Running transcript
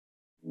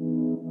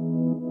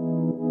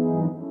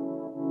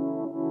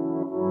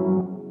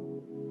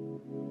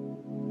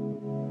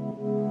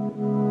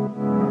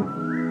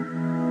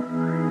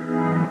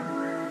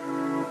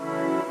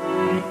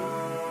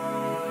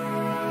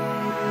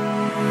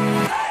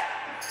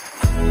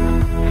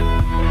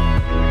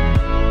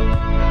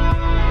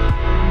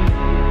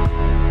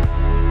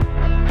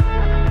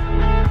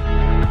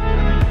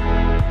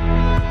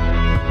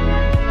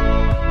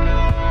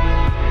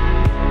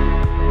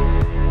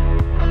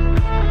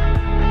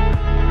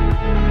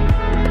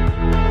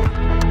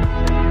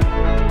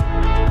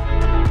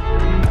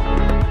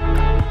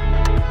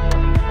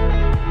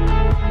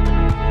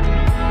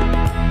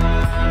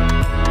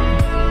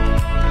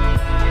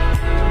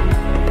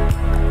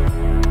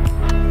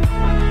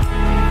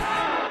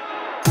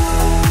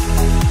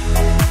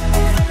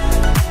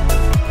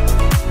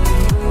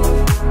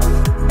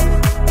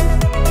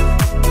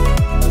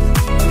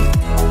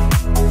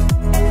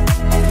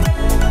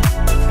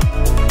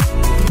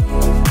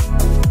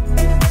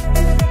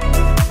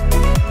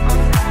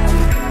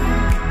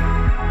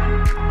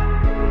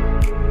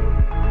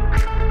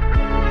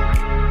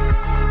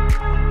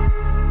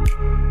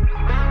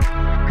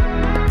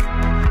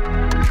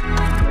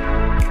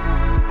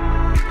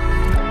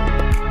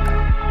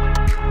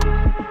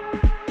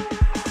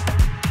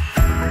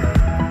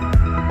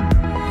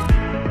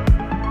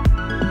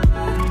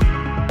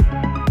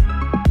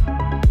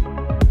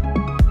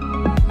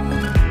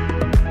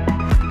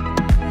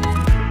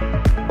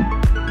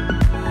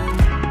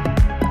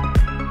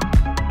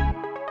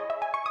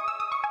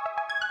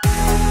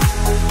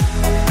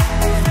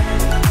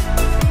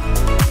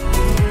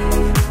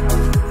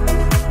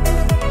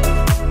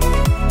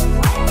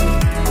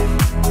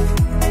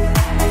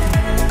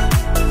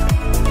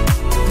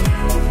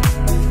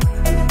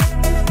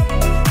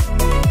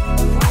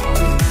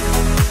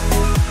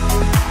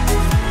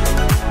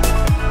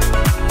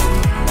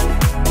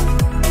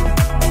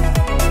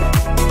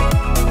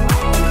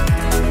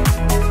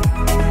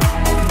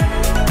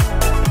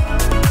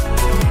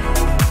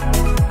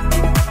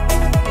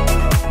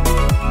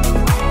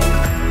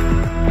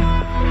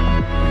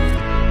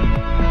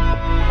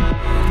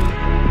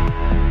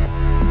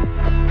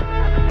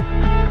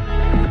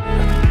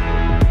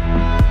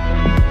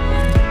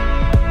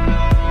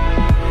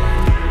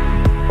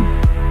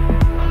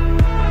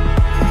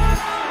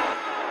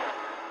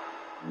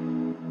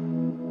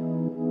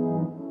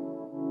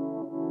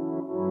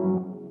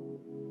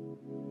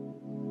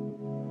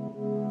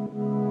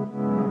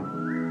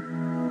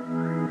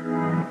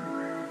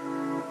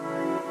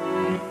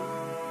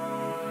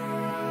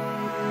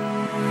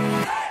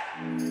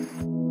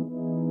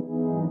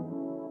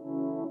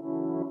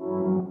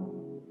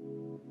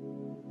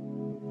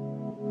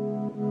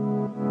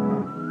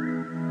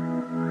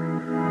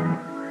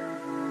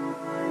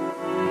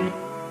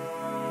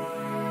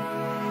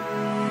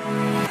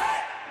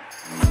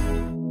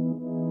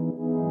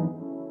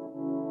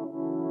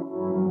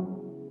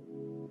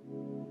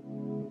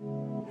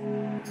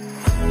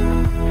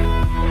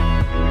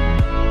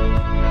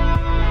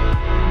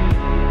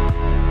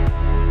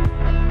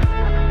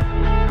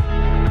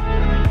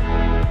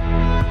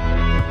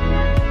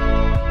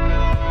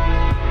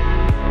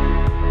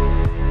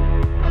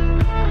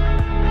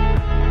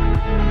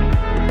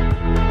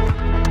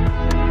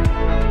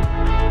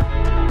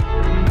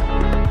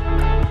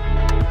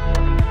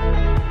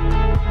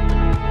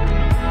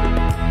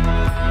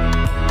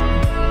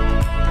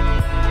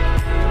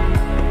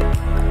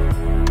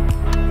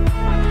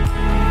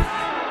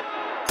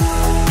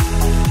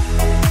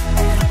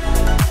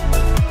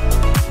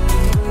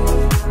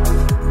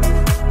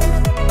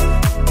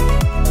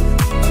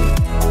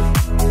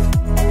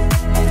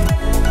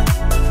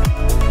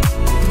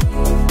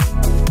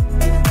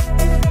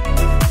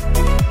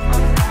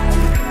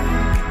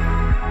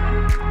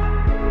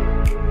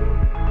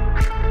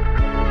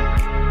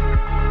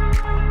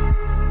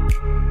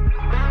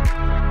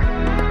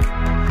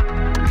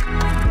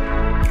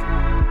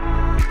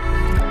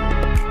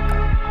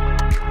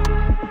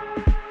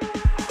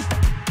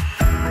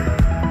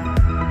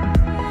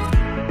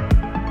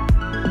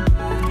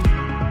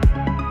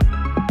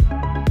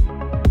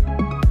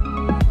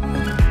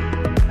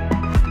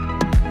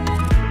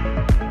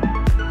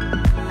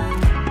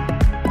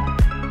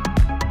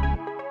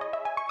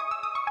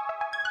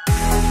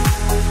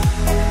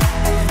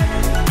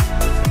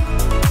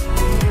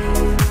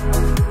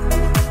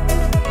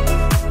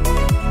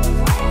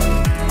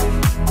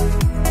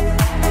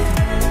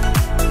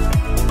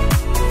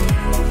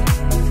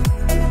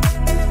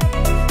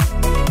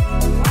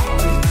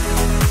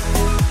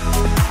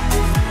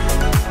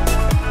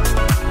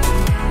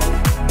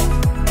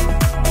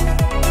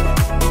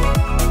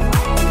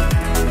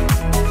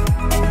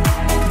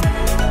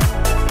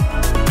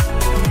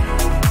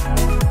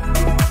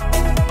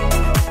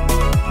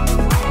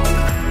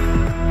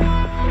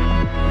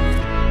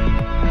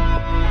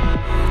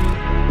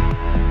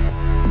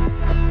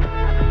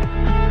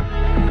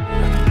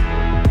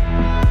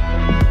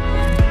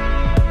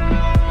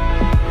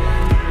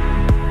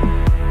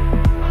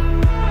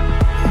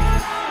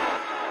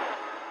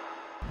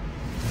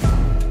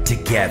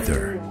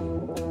together.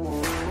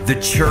 The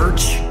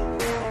church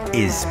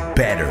is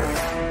better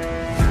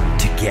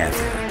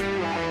together.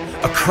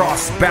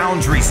 Across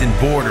boundaries and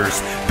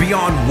borders,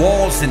 beyond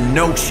walls and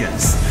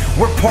notions,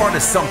 we're part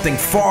of something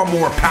far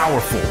more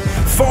powerful,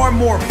 far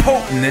more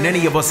potent than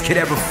any of us could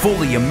ever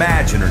fully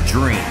imagine or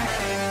dream.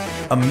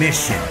 A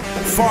mission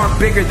far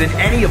bigger than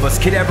any of us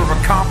could ever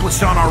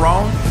accomplish on our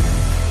own.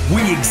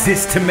 We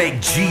exist to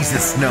make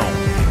Jesus known.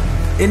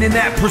 And in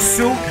that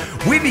pursuit,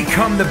 we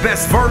become the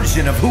best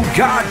version of who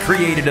God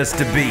created us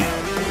to be.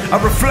 A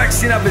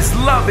reflection of His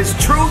love, His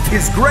truth,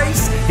 His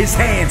grace, His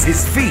hands,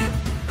 His feet.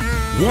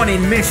 One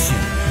in mission,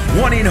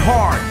 one in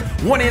heart,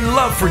 one in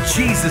love for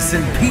Jesus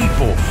and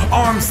people.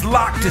 Arms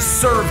locked to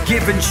serve,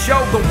 give, and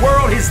show the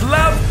world His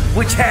love,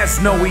 which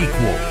has no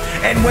equal.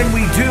 And when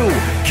we do,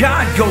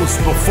 God goes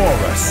before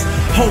us.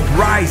 Hope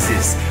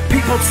rises.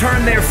 People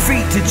turn their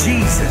feet to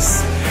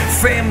Jesus.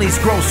 Families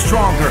grow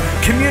stronger.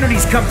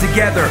 Communities come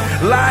together.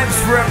 Lives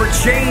forever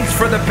changed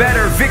for the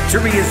better.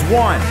 Victory is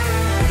won.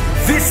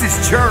 This is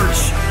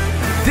church.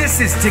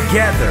 This is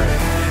together.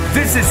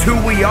 This is who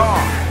we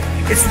are.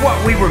 It's what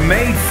we were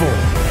made for.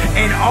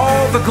 And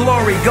all the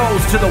glory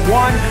goes to the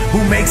one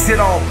who makes it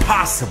all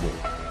possible.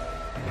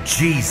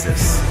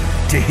 Jesus.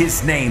 To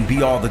His name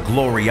be all the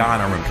glory,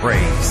 honor, and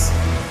praise.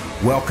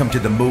 Welcome to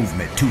the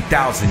movement,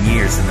 2,000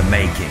 years in the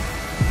making.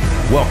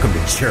 Welcome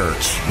to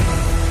church.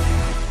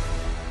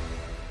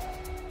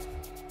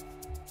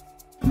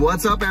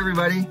 What's up,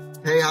 everybody?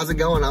 Hey, how's it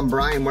going? I'm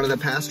Brian, one of the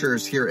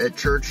pastors here at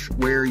Church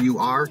Where You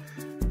Are.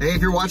 Hey,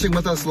 if you're watching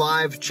with us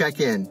live, check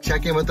in.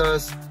 Check in with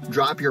us.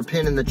 Drop your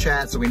pin in the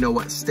chat so we know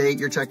what state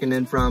you're checking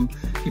in from.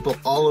 People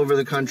all over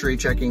the country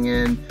checking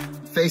in.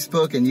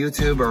 Facebook and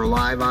YouTube are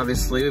live,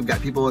 obviously. We've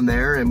got people in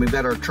there, and we've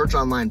got our Church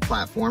Online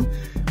platform.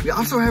 We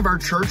also have our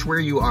Church Where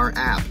You Are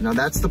app. Now,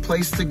 that's the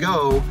place to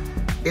go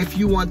if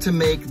you want to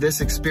make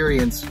this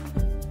experience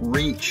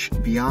reach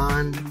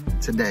beyond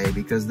today,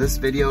 because this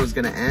video is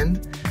going to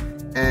end.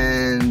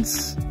 And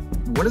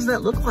what does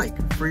that look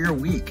like for your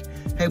week?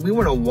 Hey, we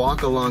want to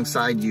walk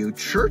alongside you.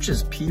 Church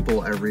is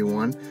people,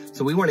 everyone.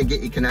 So we want to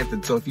get you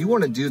connected. So if you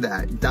want to do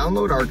that,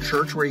 download our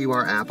Church Where You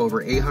Are app.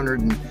 Over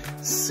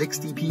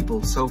 860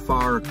 people so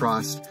far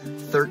across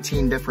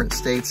 13 different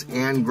states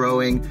and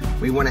growing.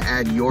 We want to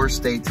add your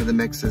state to the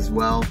mix as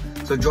well.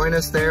 So join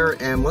us there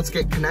and let's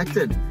get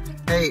connected.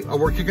 Hey,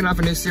 we're kicking off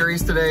a new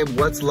series today.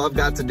 What's love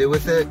got to do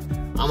with it?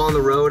 I'm on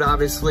the road,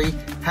 obviously,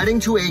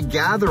 heading to a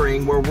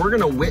gathering where we're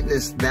going to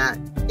witness that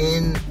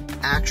in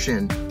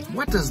action.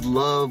 What does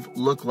love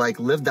look like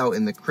lived out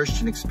in the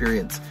Christian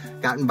experience?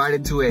 Got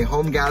invited to a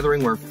home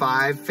gathering where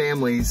 5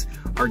 families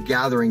are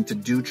gathering to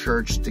do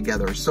church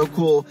together. So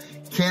cool.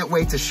 Can't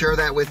wait to share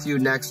that with you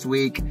next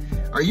week.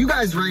 Are you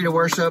guys ready to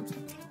worship?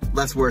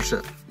 Let's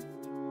worship.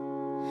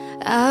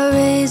 I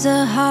raise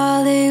a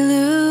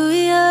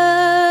hallelujah.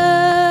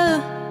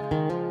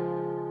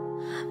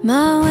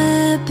 My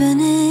weapon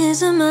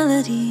is a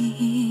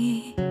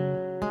melody.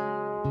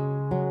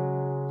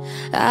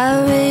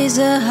 I raise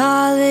a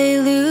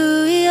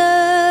hallelujah.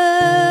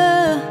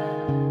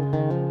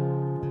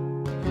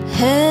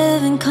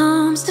 Heaven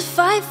comes to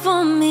fight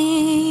for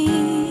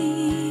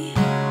me.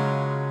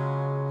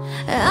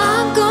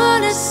 I'm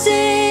gonna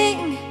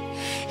sing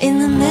in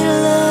the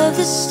middle of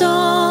the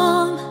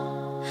storm.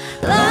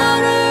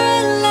 Louder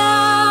and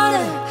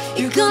louder,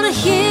 you're gonna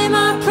hear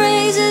my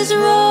praises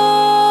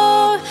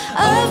roar.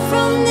 Up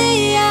from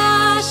the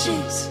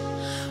ashes,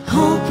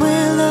 hope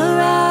will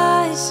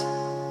arise.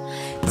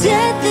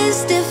 Death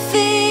is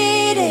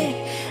defeated,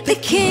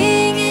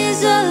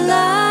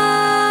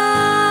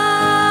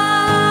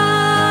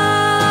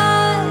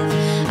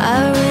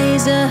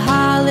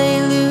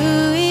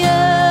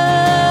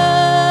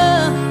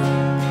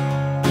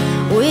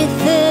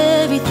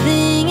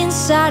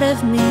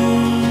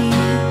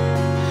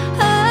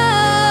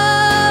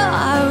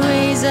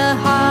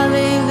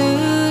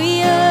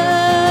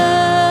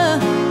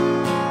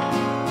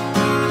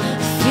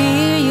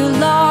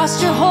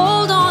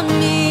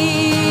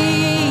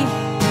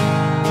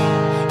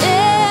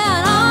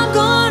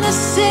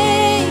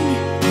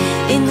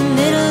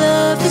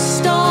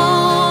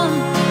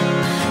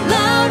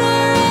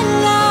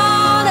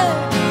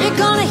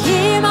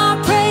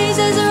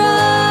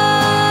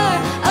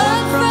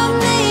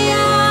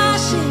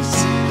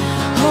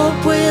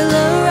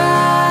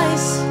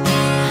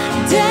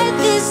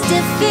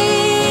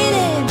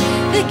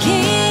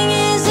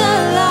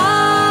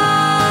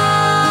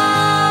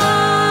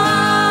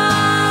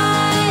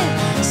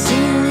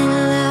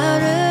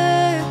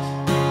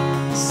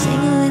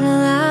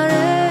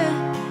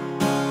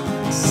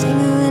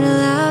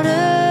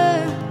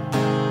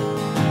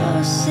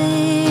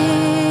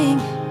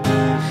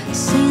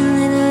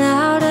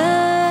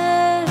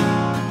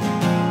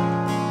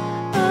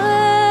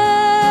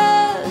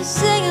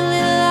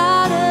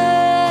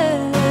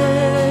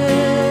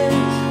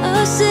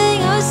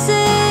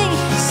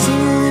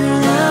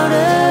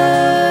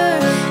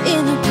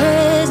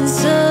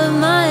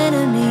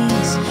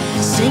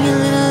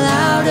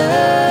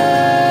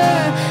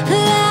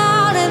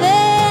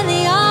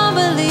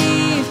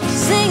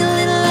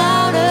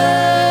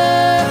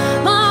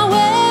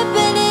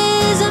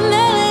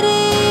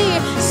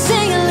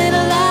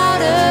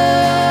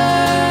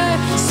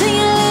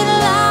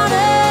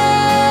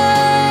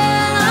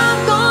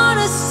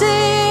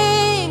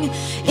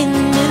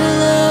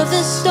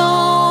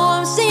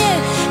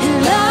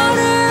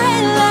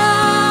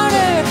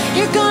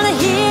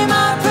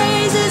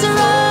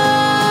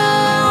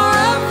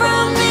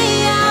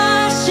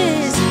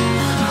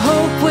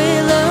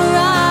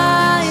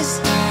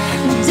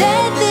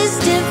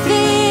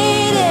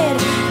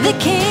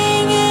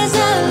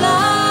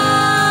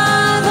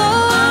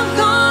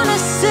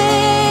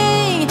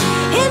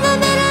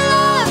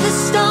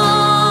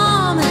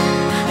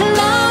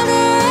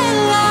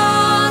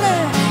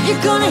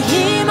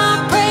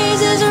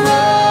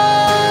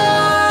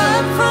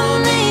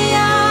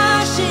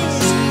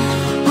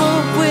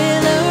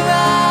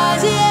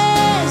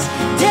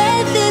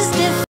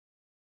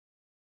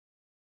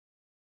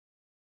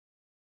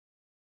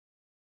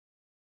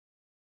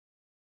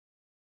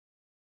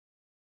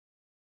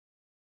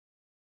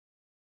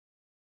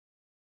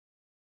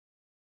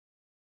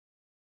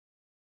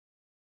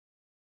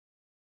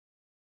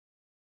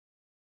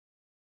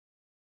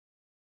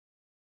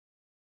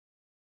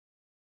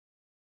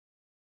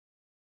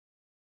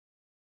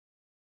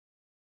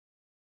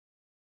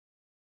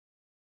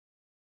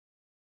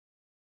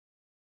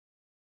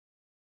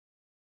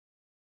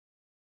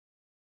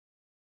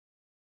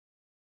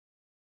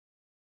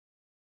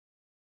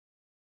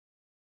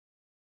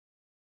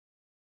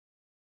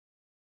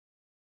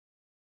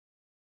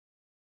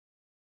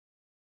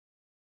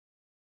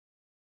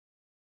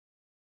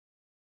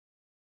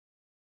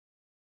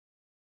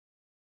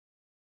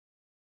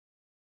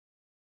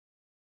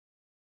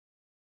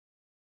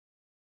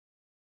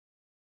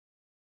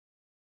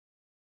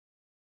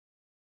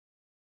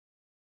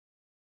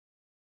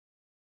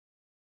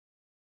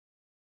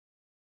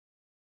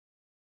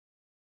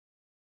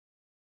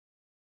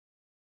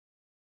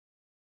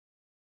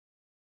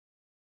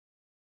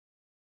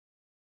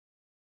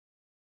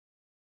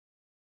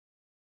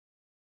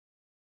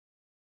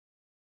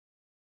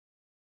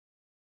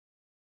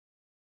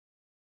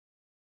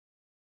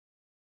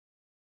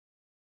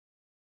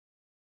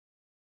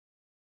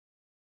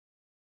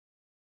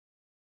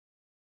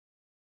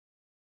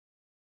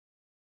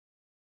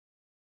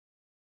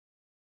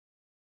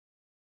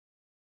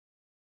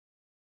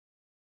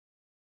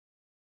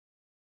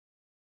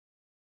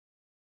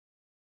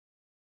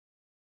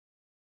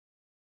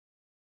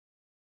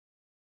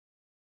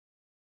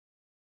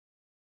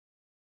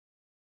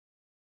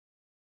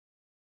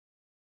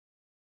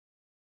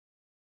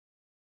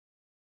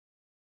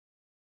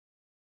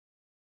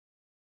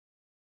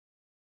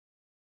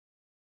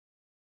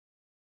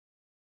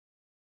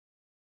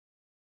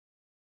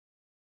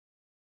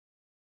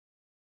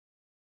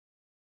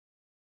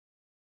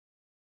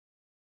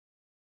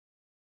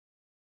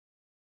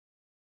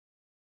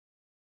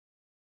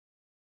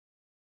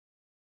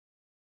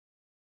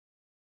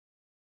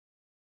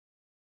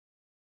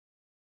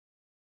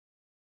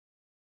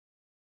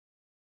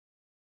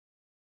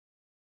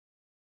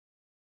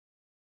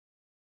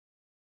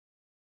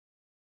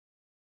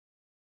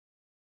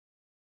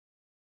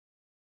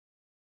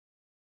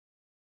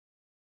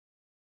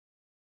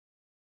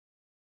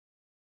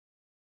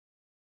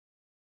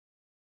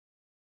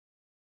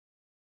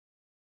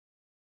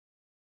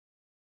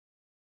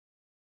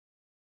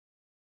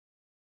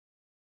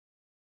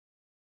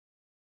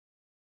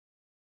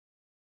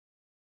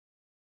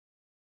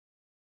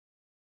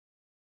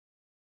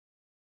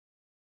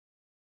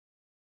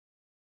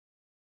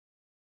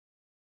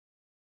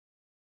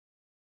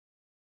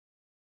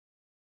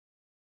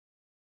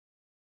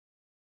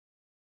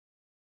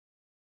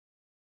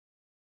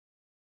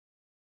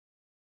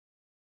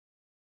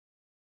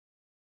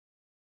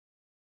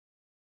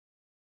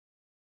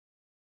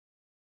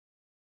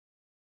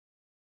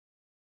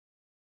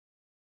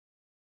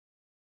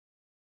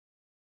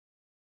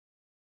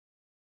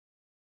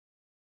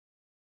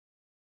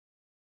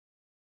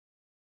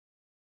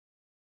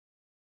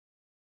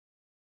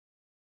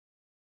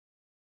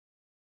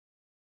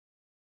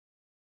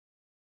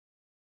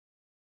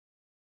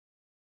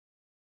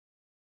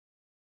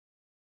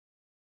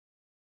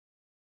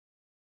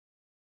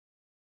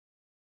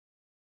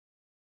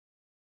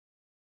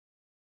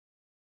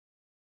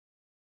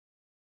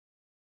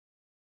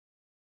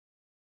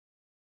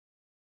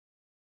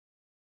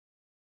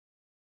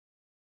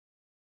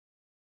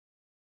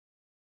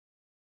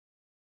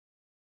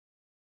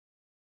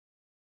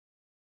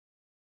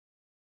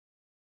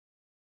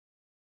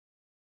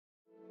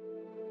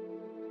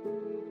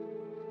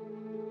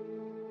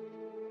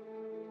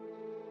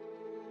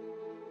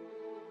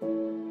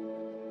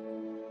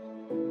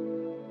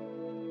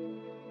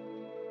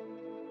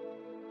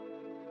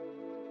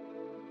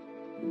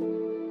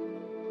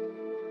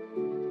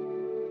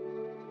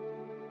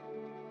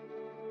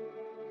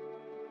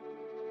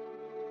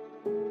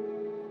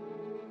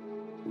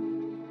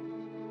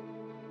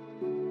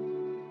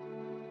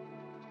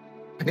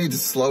 I need to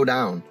slow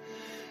down.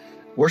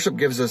 Worship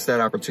gives us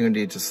that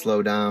opportunity to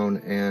slow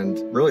down and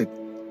really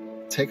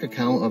take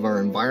account of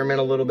our environment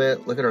a little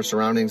bit, look at our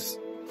surroundings.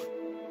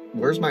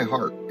 Where's my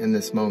heart in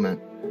this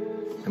moment?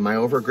 Am I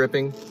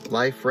overgripping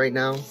life right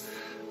now?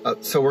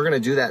 So we're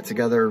going to do that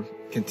together,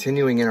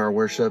 continuing in our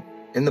worship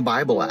in the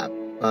Bible app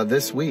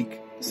this week.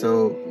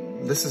 So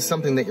this is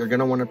something that you're going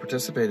to want to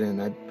participate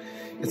in.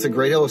 It's a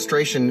great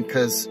illustration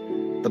because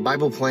the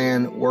Bible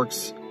plan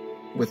works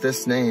with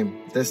this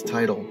name, this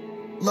title.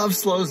 Love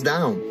slows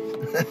down.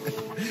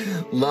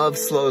 Love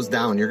slows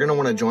down. You're going to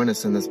want to join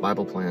us in this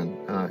Bible plan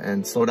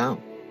and slow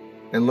down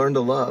and learn to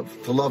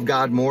love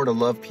God more, to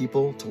love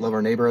people, to love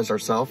our neighbor as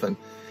ourselves, and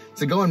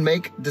to go and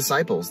make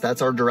disciples.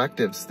 That's our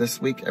directives this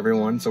week,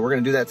 everyone. So we're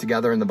going to do that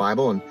together in the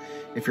Bible. And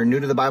if you're new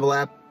to the Bible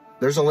app,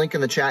 there's a link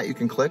in the chat you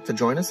can click to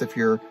join us. If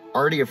you're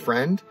already a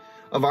friend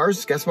of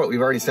ours, guess what?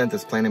 We've already sent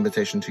this plan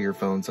invitation to your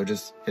phone. So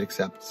just hit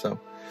accept. So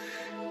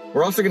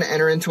we're also going to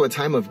enter into a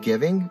time of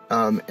giving.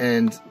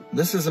 And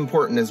this is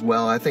important as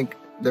well. I think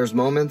there's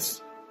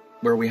moments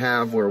where we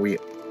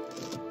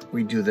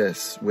do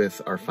this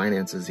with our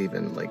finances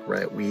even, like,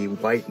 right? We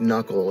white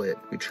knuckle it.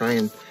 We try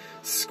and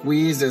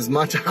squeeze as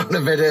much out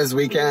of it as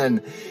we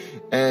can.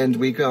 And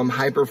we become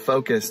hyper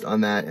focused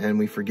on that. And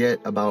we forget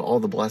about all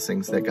the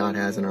blessings that God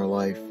has in our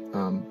life.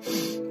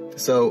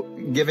 So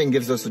giving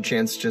gives us a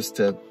chance just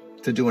to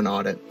do an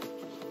audit.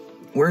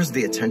 Where's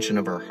the attention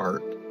of our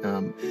heart?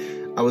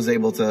 I was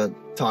able to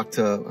talk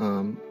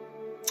to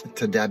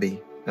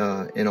Debbie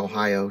in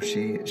Ohio.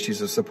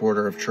 She's a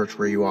supporter of Church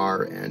Where You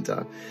Are, and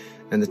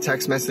the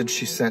text message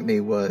she sent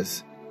me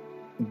was,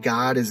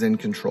 God is in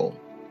control.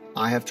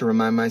 I have to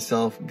remind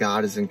myself,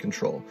 God is in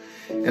control.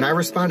 And I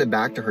responded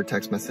back to her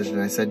text message and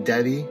I said,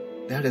 Debbie,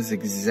 that is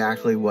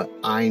exactly what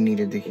I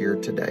needed to hear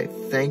today.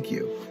 Thank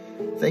you.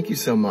 Thank you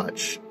so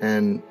much.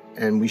 And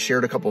we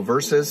shared a couple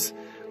verses.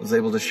 I was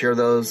able to share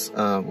those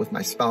with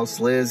my spouse,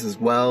 Liz, as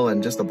well,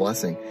 and just a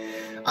blessing.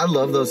 I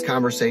love those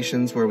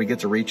conversations where we get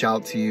to reach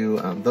out to you.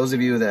 Those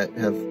of you that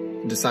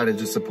have decided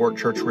to support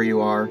Church Where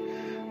You Are,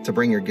 to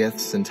bring your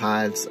gifts and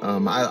tithes.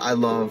 I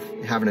love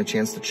having a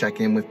chance to check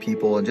in with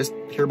people and just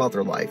hear about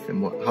their life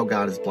and how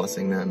God is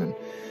blessing them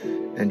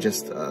and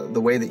just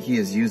the way that He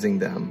is using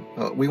them.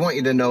 We want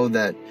you to know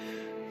that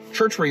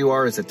Church Where You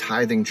Are is a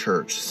tithing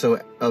church.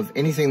 So of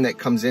anything that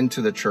comes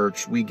into the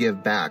church, we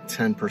give back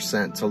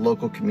 10% to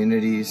local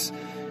communities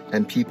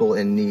and people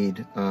in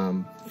need.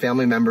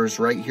 Family members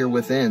right here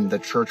within the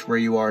Church Where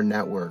You Are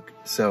network.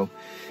 So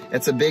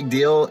it's a big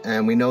deal,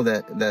 and we know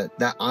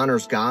that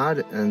honors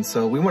God, and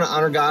so we want to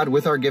honor God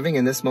with our giving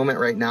in this moment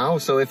right now.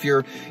 So if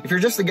you're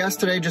just a guest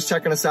today, just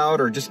checking us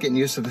out or just getting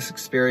used to this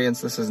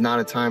experience, this is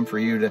not a time for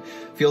you to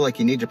feel like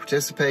you need to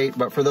participate.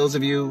 But for those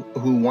of you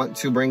who want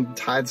to bring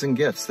tithes and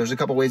gifts, there's a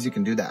couple ways you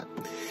can do that.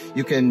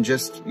 You can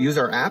just use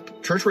our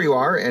app, Church Where You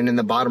Are, and in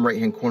the bottom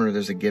right-hand corner,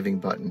 there's a giving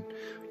button.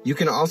 You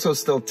can also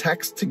still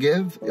text to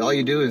give. All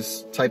you do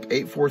is type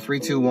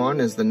 84321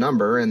 as the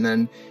number, and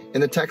then in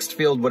the text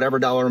field, whatever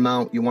dollar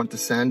amount you want to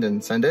send,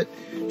 and send it.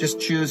 Just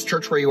choose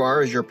Church Where You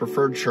Are as your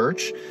preferred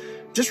church.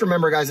 Just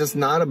remember, guys, it's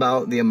not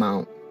about the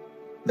amount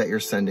that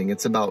you're sending.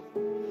 It's about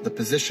the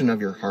position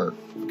of your heart.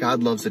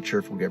 God loves a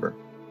cheerful giver.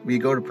 Will you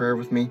go to prayer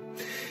with me?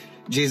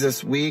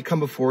 Jesus, we come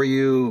before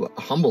you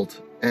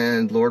humbled,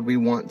 and Lord, we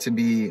want to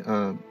be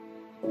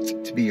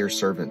your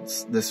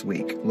servants this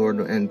week, Lord,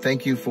 and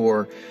thank you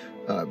for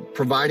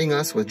providing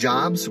us with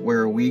jobs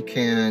where we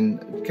can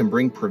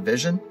bring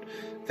provision.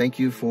 Thank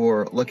you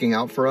for looking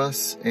out for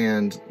us.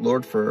 And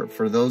Lord, for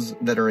those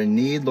that are in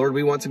need, Lord,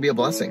 we want to be a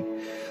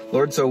blessing.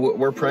 Lord, so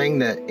we're praying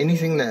that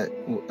anything that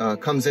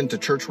comes into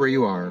Church Where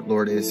You Are,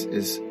 Lord,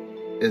 is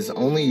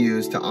only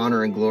used to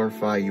honor and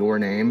glorify your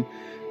name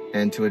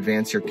and to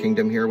advance your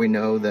kingdom here. We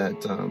know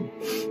that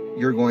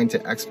you're going to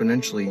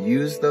exponentially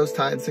use those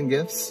tithes and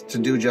gifts to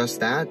do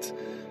just that.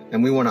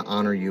 And we want to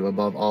honor you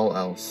above all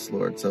else,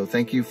 Lord. So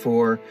thank you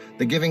for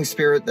the giving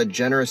spirit, the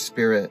generous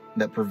spirit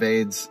that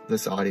pervades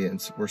this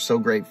audience. We're so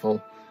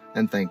grateful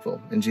and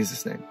thankful. In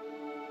Jesus' name,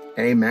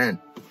 amen.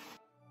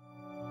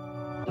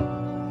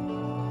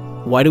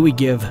 Why do we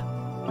give?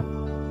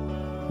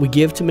 We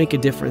give to make a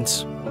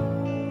difference,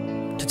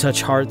 to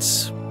touch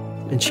hearts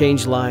and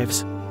change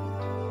lives.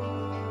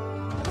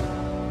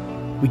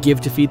 We give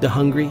to feed the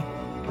hungry,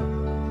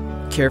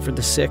 care for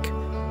the sick,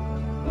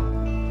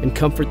 and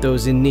comfort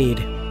those in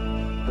need.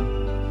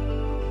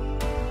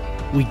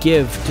 We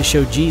give to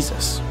show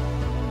Jesus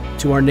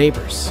to our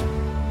neighbors,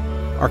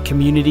 our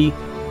community,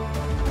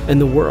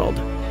 and the world.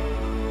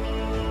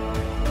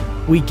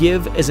 We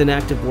give as an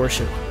act of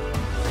worship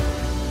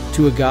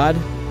to a God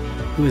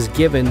who has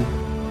given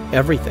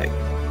everything.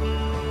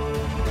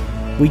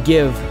 We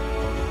give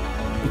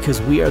because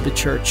we are the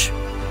church,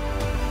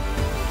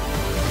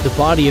 the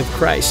body of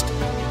Christ,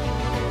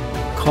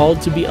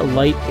 called to be a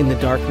light in the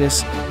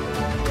darkness,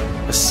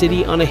 a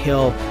city on a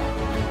hill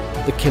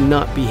that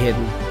cannot be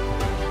hidden.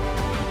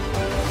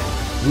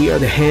 We are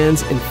the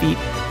hands and feet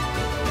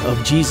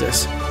of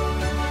Jesus,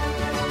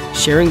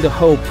 sharing the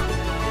hope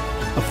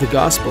of the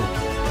gospel.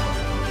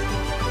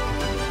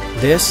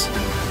 This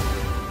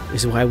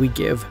is why we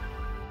give.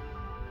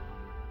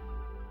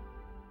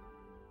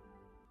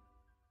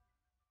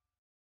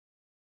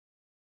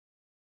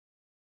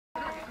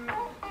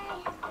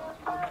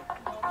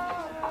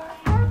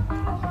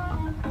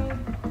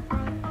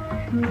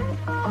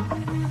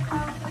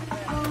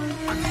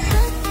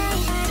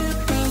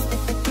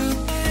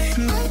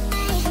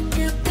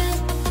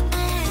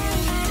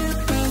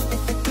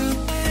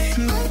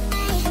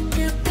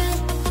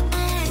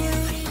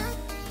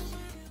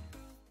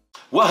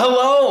 Well,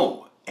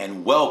 hello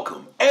and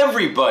welcome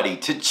everybody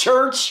to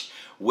church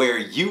where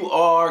you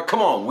are.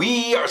 Come on,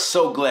 we are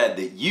so glad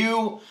that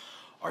you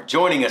are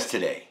joining us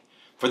today.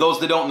 For those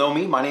that don't know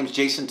me, my name is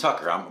Jason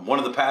Tucker. I'm one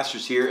of the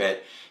pastors here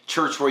at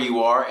Church Where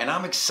You Are, and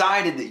I'm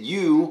excited that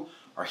you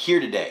are here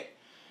today.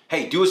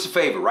 Hey, do us a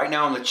favor right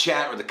now in the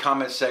chat or the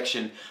comment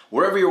section,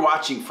 wherever you're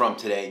watching from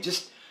today,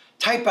 just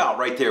type out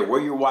right there where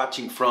you're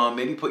watching from.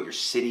 Maybe put your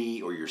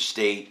city or your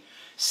state.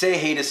 Say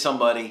hey to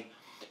somebody.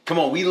 Come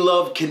on, we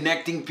love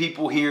connecting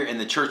people here in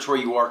the Church Where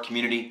You Are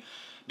community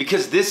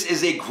because this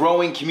is a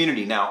growing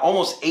community now.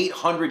 Almost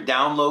 800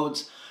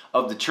 downloads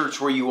of the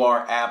Church Where You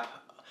Are app.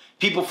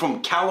 People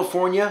from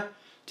California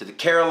to the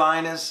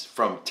Carolinas,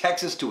 from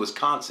Texas to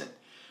Wisconsin,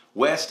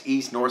 west,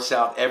 east, north,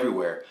 south,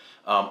 everywhere,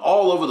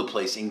 all over the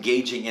place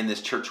engaging in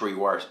this Church Where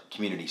You Are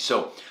community.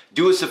 So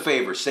do us a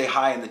favor, say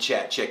hi in the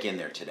chat, check in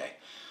there today.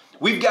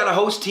 We've got a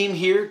host team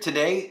here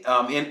today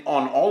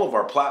on all of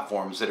our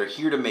platforms that are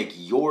here to make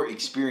your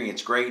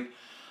experience great.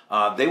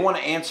 They want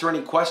to answer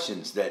any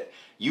questions that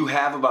you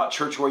have about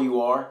Church Where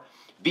You Are,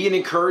 be an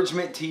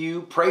encouragement to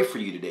you, pray for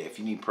you today if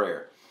you need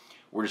prayer.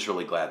 We're just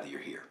really glad that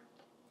you're here.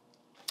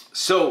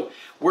 So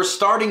we're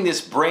starting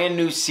this brand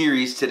new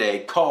series today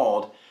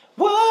called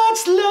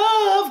What's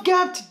Love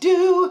Got to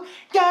Do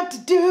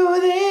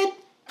With It?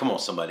 Come on,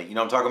 somebody, you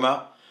know what I'm talking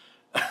about?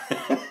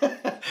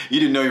 You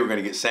didn't know you were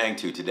going to get sang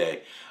to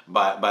today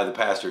by the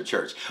pastor at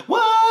church.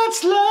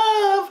 What's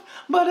love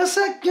but a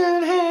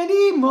second-hand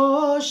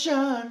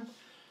emotion?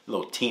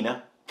 Little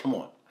Tina, come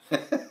on.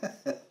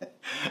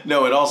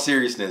 No, in all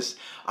seriousness,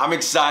 I'm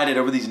excited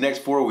over these next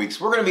 4 weeks.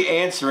 We're going to be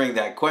answering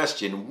that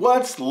question.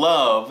 What's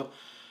love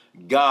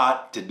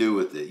got to do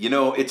with it? You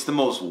know, it's the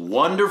most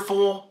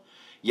wonderful,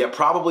 yet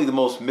probably the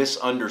most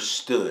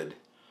misunderstood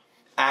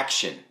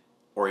action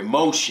or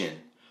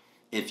emotion,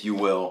 if you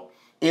will,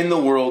 in the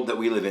world that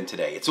we live in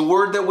today. It's a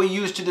word that we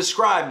use to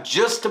describe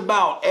just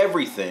about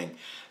everything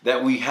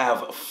that we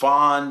have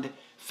fond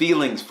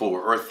feelings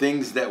for or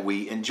things that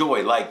we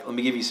enjoy. Like, let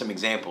me give you some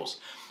examples.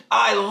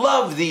 I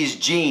love these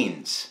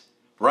jeans,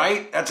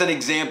 right? That's an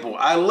example.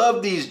 I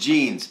love these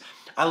jeans.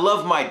 I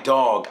love my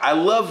dog. I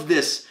love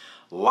this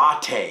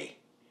latte.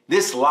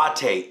 This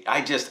latte,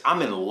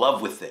 I'm in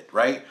love with it,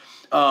 right?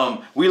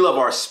 We love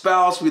our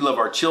spouse. We love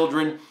our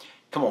children.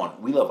 Come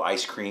on, we love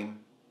ice cream.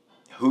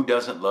 Who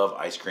doesn't love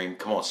ice cream?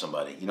 Come on,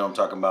 somebody. You know what I'm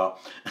talking about?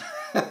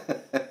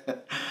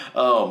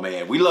 Oh,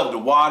 man. We love to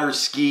water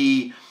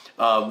ski.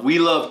 We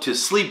love to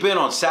sleep in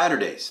on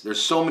Saturdays. There's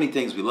so many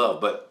things we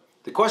love. But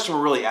the question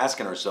we're really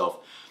asking ourselves,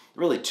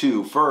 really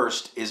two.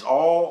 First, is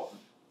all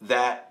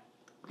that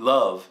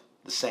love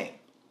the same?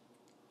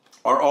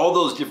 Are all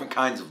those different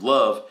kinds of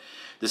love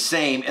the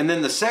same? And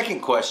then the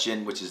second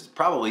question, which is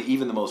probably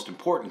even the most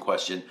important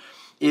question,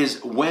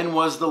 is when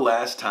was the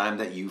last time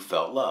that you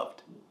felt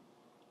loved?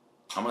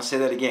 I'm going to say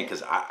that again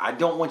because I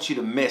don't want you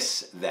to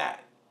miss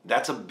that.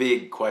 That's a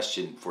big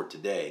question for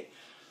today,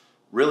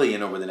 really,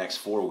 and over the next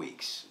 4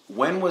 weeks.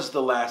 When was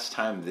the last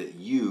time that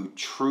you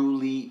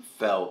truly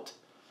felt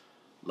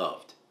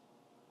loved?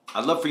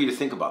 I'd love for you to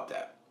think about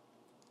that.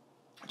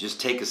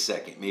 Just take a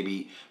second,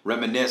 maybe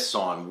reminisce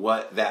on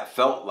what that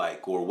felt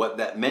like or what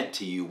that meant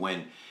to you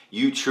when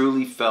you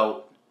truly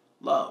felt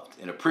loved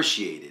and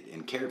appreciated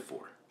and cared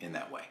for in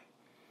that way.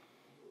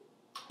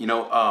 You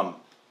know,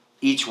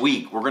 each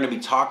week, we're going to be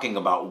talking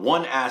about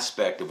one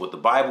aspect of what the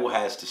Bible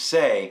has to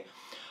say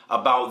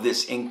about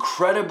this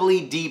incredibly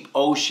deep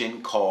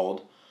ocean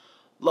called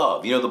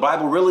love. You know, the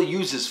Bible really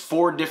uses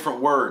 4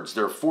 different words.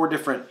 There are 4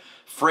 different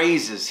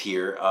phrases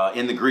here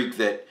in the Greek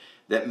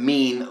that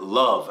mean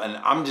love. And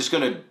I'm just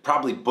going to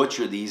probably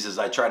butcher these as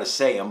I try to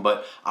say them,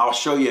 but I'll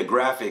show you a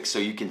graphic so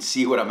you can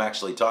see what I'm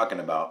actually talking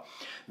about.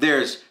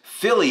 There's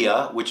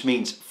philia, which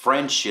means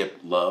friendship,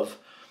 love.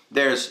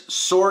 There's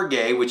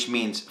storge, which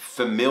means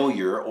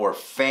familiar or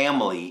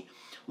family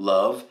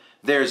love.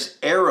 There's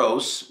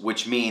eros,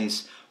 which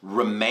means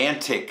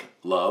romantic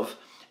love.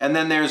 And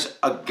then there's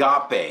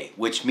agape,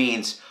 which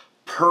means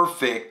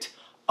perfect,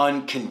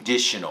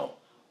 unconditional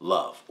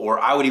love. Or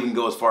I would even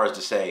go as far as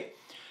to say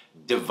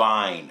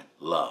divine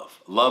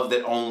love. Love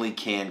that only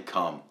can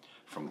come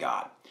from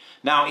God.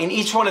 Now, in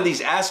each one of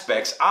these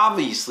aspects,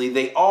 obviously,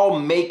 they all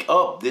make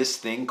up this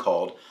thing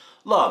called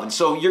love. And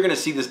so you're going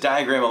to see this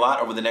diagram a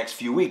lot over the next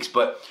few weeks,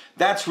 but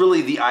that's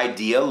really the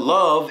idea.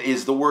 Love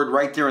is the word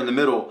right there in the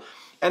middle.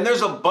 And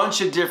there's a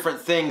bunch of different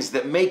things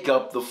that make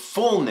up the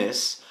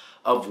fullness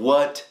of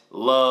what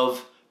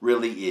love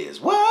really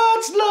is.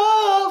 What's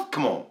love?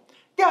 Come on.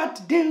 Got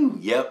to do.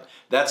 Yep.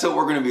 That's what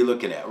we're going to be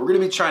looking at. We're going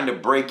to be trying to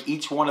break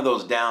each one of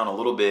those down a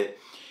little bit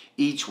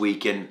each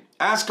week and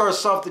ask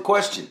ourselves the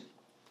question,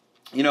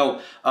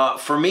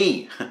 for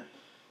me,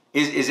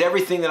 is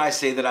everything that I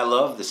say that I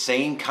love the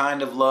same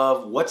kind of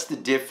love? What's the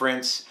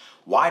difference?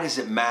 Why does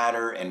it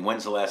matter? And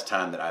when's the last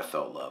time that I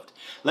felt loved?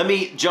 Let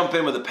me jump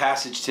in with a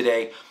passage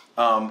today.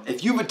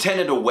 If you've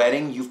attended a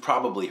wedding, you've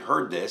probably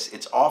heard this.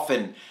 It's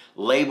often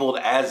labeled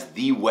as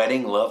the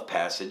wedding love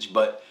passage,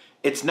 but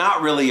it's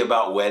not really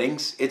about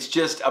weddings. It's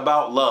just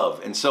about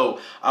love. And so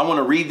I want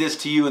to read this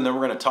to you, and then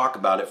we're going to talk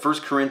about it. 1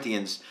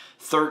 Corinthians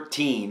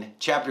 13,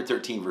 chapter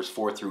 13, verse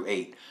 4 through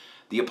 8.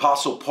 The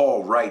Apostle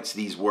Paul writes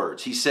these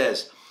words. He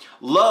says,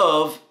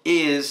 "Love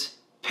is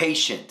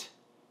patient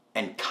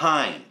and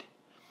kind.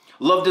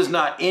 Love does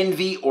not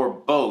envy or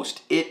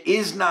boast. It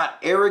is not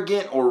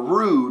arrogant or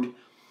rude.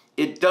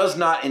 It does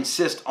not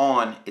insist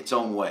on its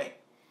own way.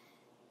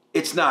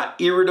 It's not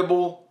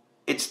irritable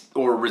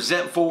or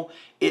resentful.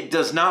 It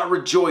does not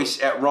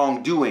rejoice at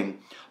wrongdoing,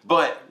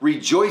 but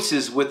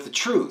rejoices with the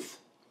truth.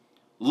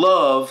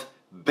 Love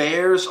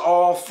bears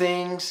all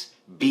things,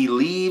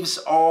 believes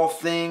all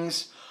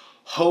things,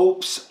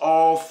 hopes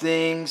all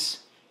things,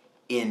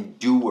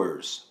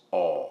 endures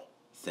all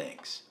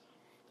things."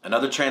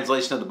 Another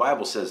translation of the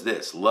Bible says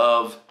this: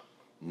 love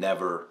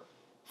never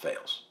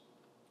fails.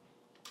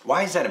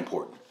 Why is that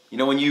important?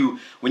 When you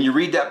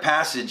read that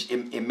passage,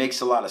 it makes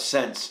a lot of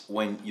sense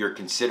when you're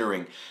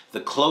considering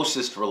the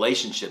closest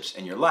relationships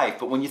in your life.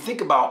 But when you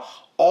think about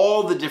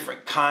all the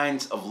different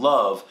kinds of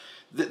love,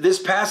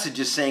 this passage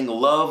is saying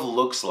love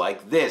looks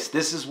like this.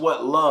 This is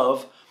what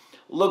love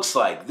looks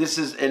like. This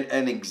is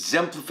an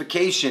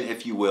exemplification,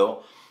 if you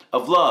will,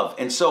 of love.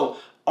 And so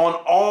on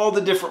all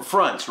the different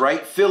fronts,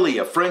 right?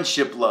 Philia,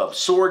 friendship love;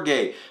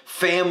 Storge,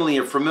 family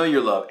or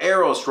familiar love;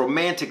 Eros,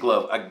 romantic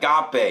love;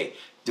 agape,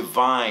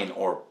 divine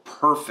or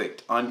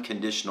perfect,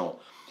 unconditional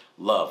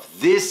love.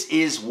 This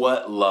is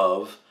what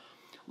love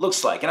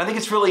looks like. And I think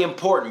it's really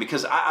important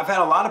because I've had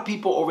a lot of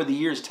people over the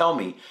years tell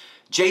me,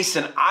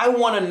 "Jason, I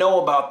want to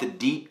know about the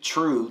deep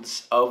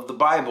truths of the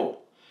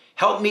Bible.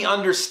 Help me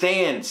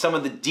understand some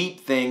of the deep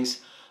things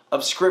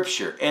of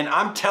Scripture." And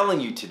I'm telling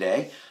you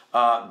today,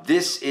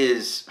 this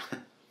is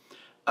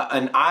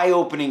an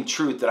eye-opening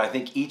truth that I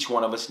think each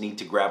one of us need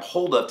to grab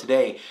hold of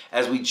today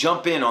as we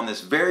jump in on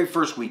this very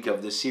first week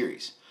of this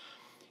series.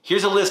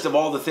 Here's a list of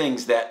all the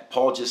things that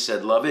Paul just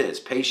said love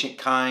is: patient,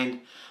 kind,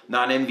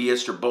 not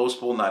envious or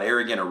boastful, not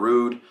arrogant or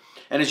rude.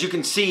 And as you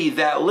can see,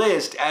 that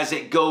list, as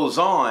it goes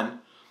on,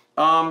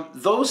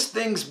 those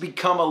things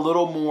become a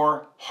little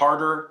more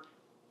harder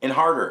and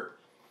harder,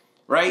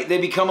 right? They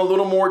become a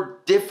little more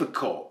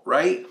difficult,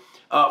 right?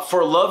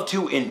 For love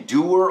to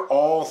endure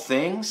all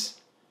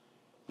things,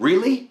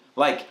 really?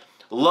 Like,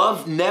 true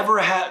love never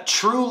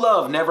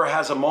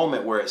has a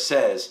moment where it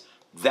says,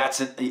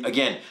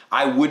 again,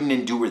 I wouldn't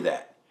endure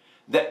that.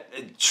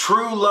 That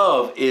true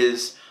love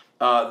is,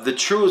 the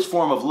truest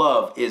form of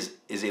love is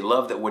a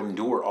love that would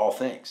endure all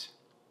things.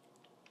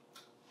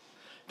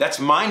 That's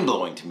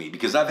mind-blowing to me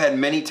because I've had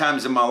many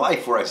times in my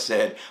life where I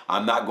said,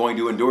 I'm not going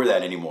to endure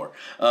that anymore.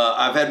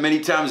 I've had many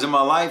times in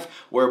my life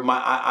where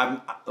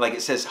I'm like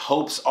it says,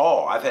 hopes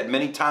all. I've had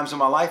many times in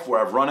my life where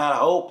I've run out of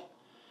hope.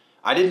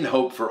 I didn't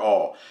hope for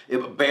all,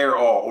 bear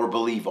all, or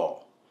believe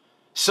all.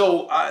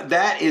 So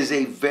that is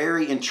a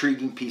very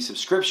intriguing piece of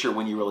Scripture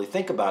when you really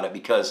think about it,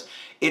 because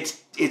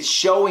it's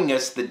showing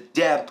us the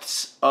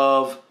depths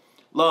of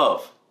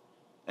love.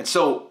 And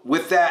so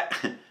with that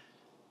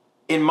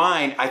in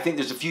mind, I think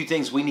there's a few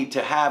things we need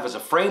to have as a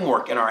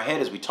framework in our head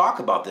as we talk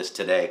about this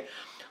today.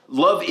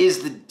 Love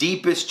is the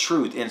deepest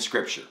truth in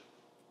Scripture.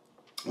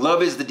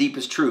 Love is the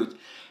deepest truth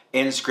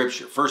in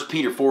Scripture. 1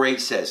 Peter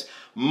 4:8 says,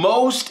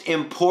 most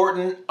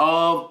important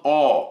of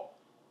all.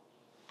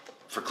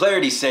 For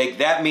clarity's sake,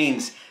 that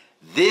means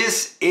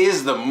this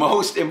is the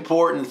most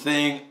important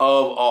thing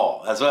of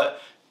all. That's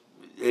what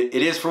it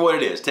is for what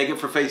it is. Take it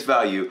for face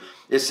value.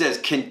 It says,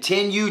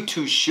 continue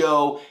to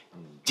show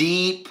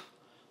deep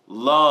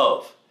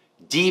love.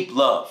 Deep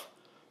love.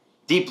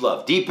 Deep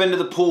love. Deep into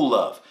the pool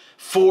love.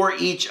 For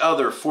each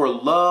other. For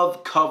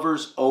love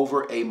covers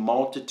over a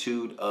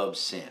multitude of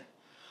sin.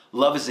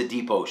 Love is a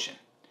deep ocean.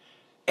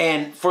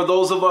 And for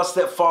those of us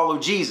that follow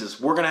Jesus,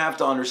 we're going to have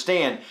to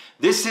understand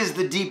this is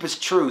the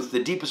deepest truth,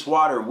 the deepest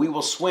water we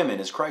will swim in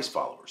as Christ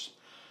followers.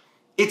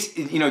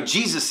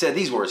 Jesus said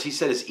these words. He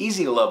said, it's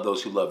easy to love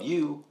those who love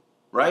you,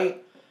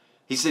 right?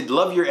 He said,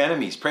 love your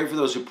enemies. Pray for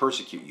those who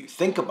persecute you.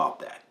 Think about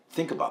that.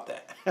 Think about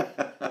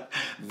that.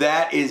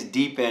 That is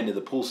deep into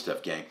the pool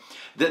stuff, gang.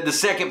 The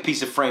second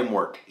piece of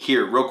framework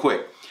here, real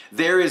quick.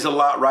 There is a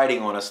lot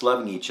riding on us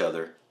loving each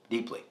other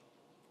deeply.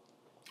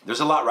 There's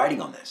a lot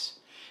riding on this.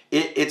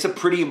 It's a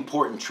pretty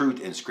important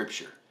truth in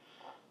Scripture.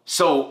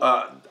 So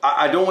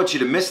I don't want you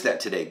to miss that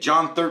today.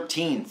 John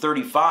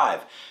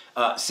 13:35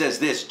 says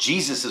this,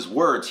 Jesus'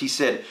 words. He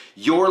said,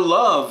 your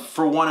love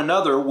for one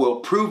another will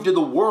prove to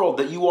the world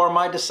that you are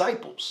my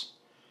disciples.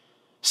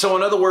 So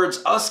in other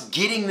words, us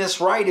getting this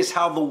right is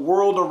how the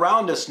world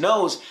around us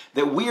knows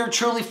that we are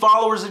truly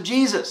followers of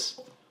Jesus.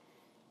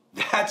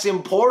 That's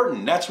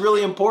important. That's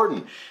really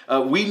important.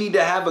 We need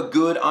to have a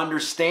good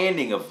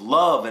understanding of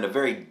love and a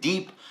very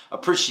deep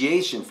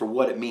appreciation for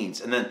what it means.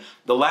 And then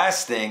the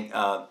last thing,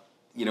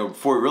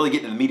 before we really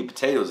get into the meat and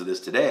potatoes of this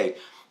today,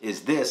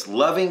 is this: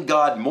 loving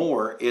God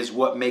more is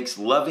what makes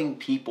loving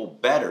people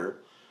better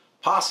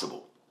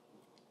possible.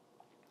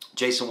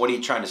 Jason, what are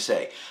you trying to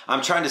say?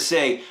 I'm trying to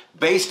say,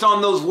 based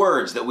on those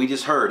words that we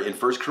just heard in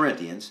 1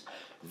 Corinthians,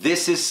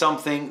 this is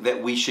something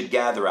that we should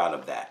gather out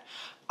of that.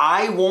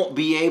 I won't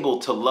be able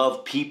to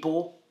love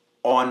people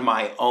on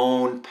my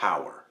own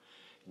power,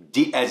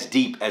 as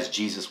deep as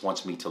Jesus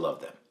wants me to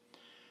love them.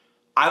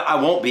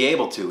 I won't be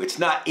able to. It's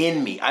not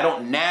in me. I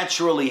don't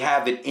naturally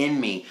have it in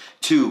me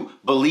to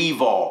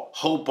believe all,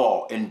 hope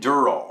all,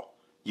 endure all.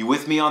 You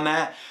with me on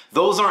that?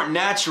 Those aren't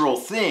natural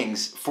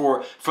things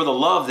for the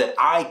love that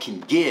I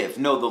can give.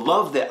 No, the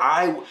love that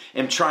I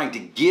am trying to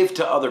give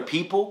to other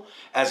people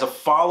as a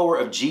follower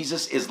of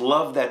Jesus is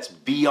love that's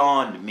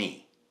beyond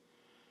me.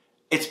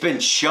 It's been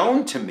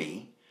shown to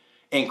me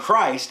in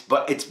Christ,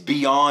 but it's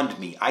beyond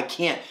me. I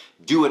can't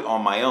do it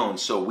on my own,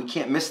 so we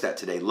can't miss that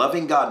today.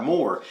 Loving God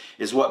more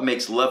is what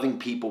makes loving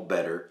people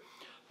better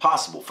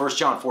possible. 1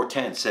 John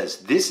 4:10 says,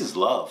 this is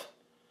love.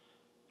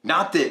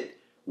 Not that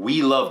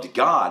we loved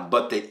God,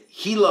 but that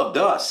he loved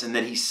us and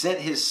that he sent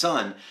his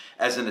son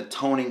as an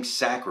atoning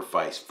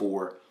sacrifice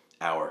for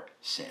our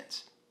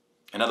sins.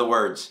 In other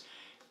words,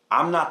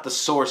 I'm not the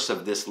source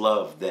of this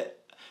love,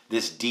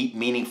 this deep,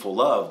 meaningful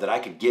love that I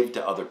could give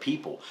to other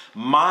people.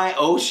 My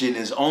ocean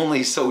is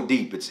only so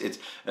deep. It's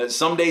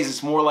some days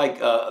it's more like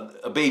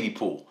a baby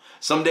pool.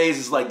 Some days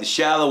it's like the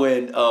shallow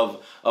end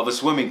of a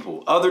swimming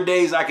pool. Other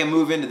days I can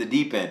move into the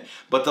deep end.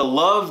 But the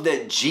love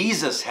that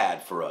Jesus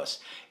had for us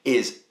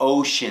is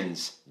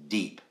oceans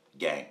deep,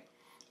 gang.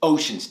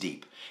 Oceans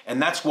deep. And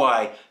that's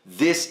why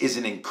this is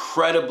an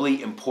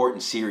incredibly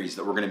important series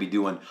that we're going to be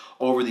doing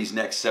over these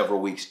next several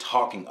weeks,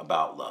 talking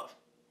about love.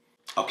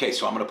 Okay,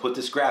 so I'm going to put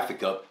this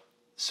graphic up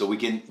so we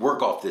can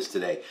work off this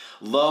today.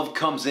 Love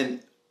comes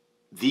in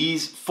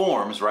these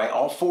forms, right?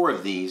 All four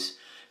of these: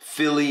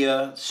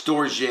 philia,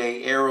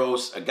 storge,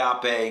 eros,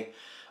 agape.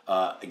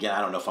 Again,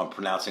 I don't know if I'm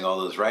pronouncing all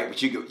those right,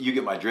 but you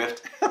get my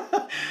drift.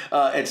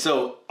 And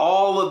so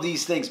all of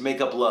these things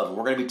make up love. And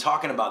we're going to be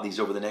talking about these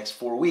over the next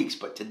 4 weeks.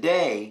 But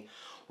today,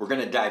 we're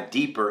going to dive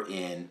deeper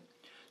in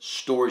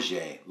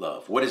storge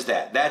love. What is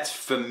that? That's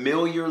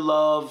familiar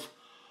love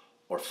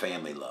or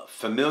family love.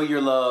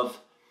 Familiar love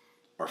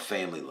or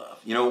family love.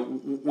 You know,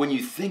 when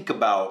you think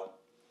about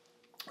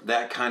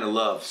that kind of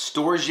love,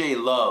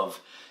 storge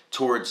love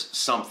towards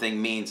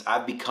something means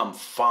I've become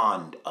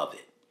fond of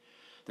it.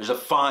 There's a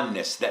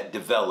fondness that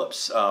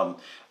develops,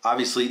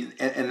 obviously,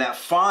 and that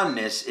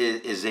fondness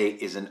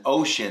is an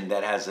ocean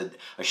that has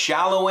a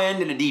shallow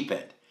end and a deep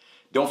end.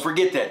 Don't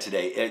forget that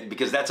today,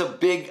 because that's a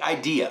big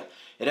idea.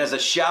 It has a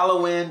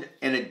shallow end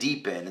and a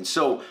deep end, and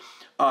so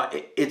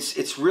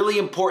it's really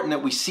important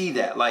that we see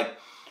that. Like,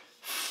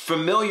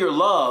 familiar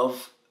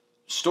love,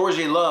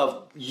 storge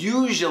love,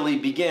 usually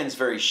begins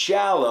very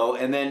shallow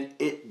and then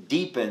it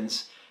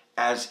deepens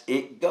as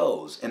it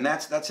goes. And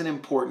that's an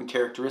important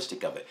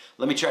characteristic of it.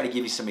 Let me try to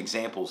give you some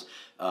examples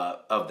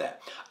of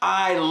that.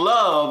 I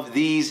love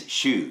these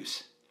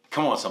shoes.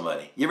 Come on,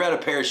 somebody. You ever had a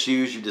pair of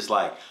shoes you're just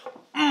like,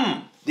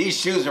 these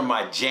shoes are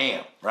my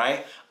jam,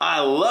 right? I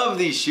love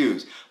these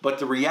shoes. But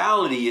the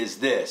reality is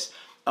this.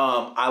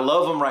 I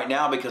love them right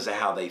now because of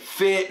how they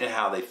fit and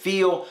how they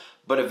feel,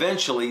 but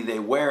eventually they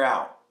wear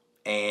out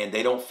and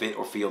they don't fit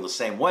or feel the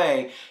same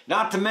way.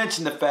 Not to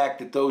mention the fact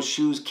that those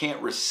shoes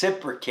can't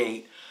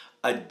reciprocate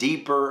a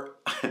deeper,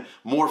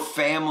 more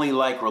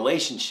family-like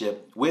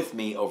relationship with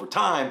me over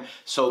time.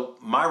 So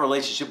my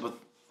relationship with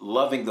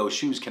loving those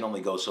shoes can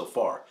only go so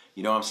far.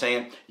 You know what I'm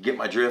saying? You get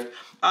my drift?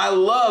 I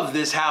love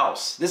this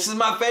house. This is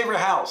my favorite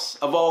house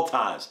of all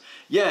times.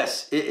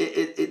 Yes,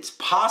 it's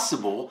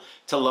possible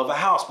to love a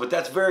house, but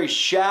that's very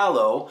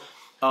shallow.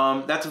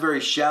 That's a very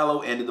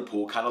shallow end of the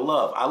pool kind of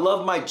love. I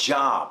love my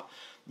job.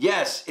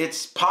 Yes,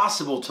 it's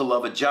possible to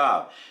love a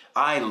job.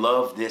 I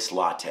love this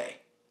latte.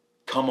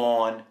 Come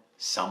on,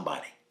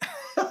 somebody.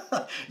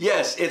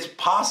 Yes, it's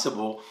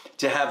possible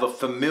to have a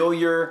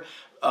familiar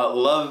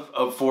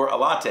love for a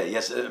latte.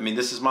 Yes, I mean,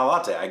 this is my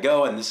latte. I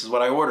go and this is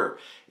what I order.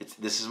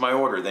 This is my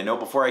order. They know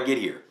before I get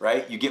here,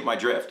 right? You get my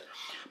drift.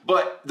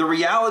 But the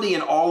reality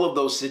in all of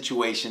those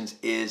situations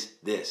is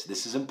this.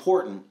 This is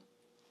important.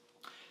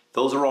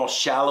 Those are all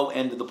shallow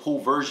end of the pool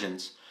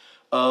versions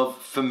of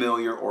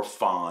familiar or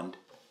fond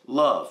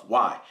love.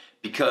 Why?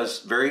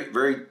 Because very,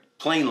 very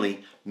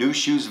plainly, new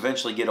shoes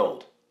eventually get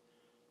old.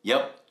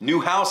 Yep.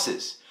 New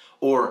houses,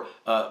 or,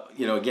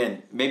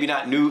 again, maybe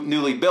not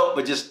newly built,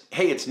 but just,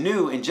 hey, it's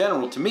new in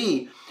general. To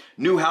me,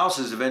 new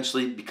houses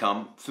eventually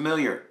become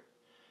familiar.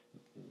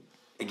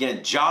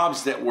 again,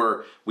 jobs that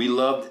we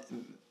loved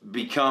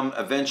become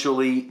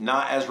eventually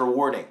not as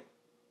rewarding.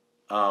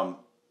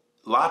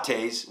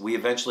 Lattes, we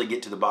eventually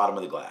get to the bottom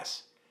of the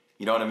glass.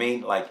 You know what I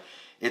mean? Like,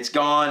 it's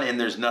gone and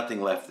there's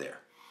nothing left there,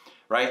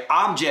 right?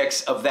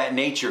 Objects of that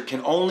nature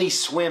can only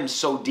swim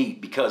so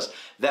deep because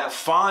that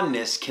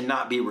fondness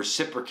cannot be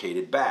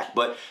reciprocated back.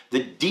 But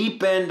the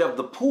deep end of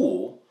the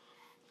pool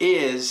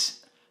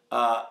is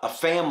a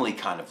family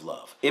kind of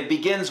love. It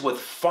begins with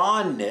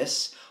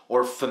fondness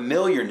or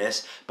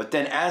familiarness, but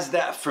then as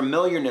that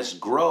familiarness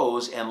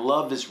grows and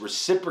love is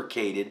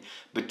reciprocated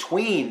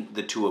between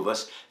the two of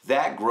us,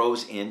 that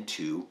grows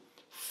into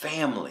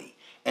family.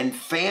 And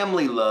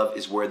family love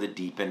is where the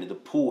deep end of the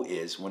pool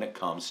is when it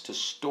comes to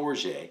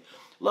Storge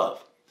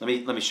love. Let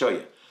me show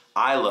you.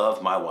 I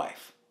love my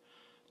wife,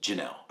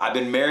 Janelle. I've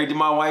been married to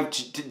my wife,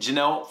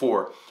 Janelle,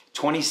 for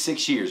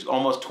 26 years,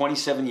 almost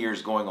 27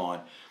 years going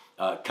on,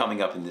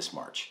 coming up in this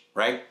March,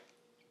 right?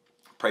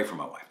 Pray for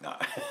my wife. No.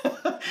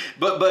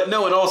 but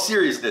no, in all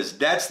seriousness,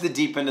 that's the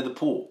deep end of the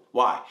pool.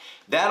 Why?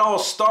 That all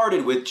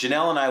started with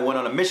Janelle and I went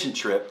on a mission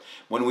trip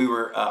when we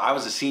were, I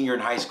was a senior in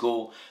high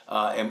school,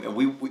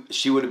 and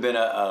she would have been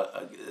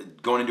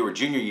going into her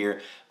junior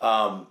year.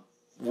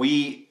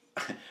 We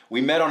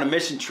met on a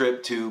mission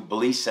trip to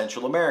Belize,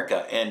 Central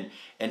America. And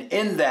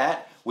in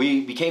that,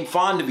 we became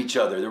fond of each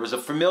other. There was a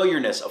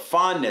familiarness, a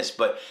fondness,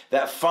 but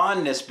that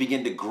fondness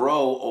began to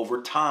grow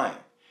over time.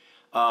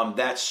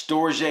 That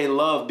Storge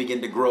love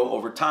began to grow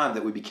over time,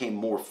 that we became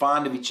more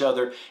fond of each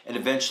other and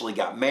eventually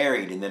got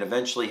married and then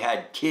eventually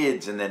had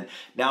kids. And then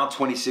now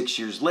 26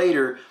 years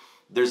later,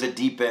 there's a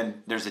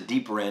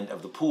deeper end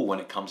of the pool when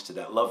it comes to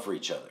that love for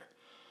each other.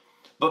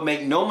 But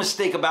make no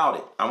mistake about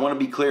it. I want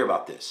to be clear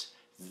about this.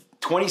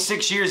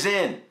 26 years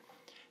in,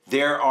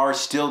 there are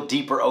still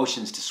deeper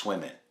oceans to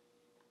swim in.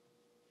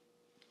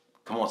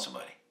 Come on,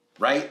 somebody,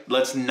 right?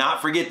 Let's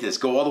not forget this.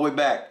 Go all the way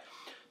back.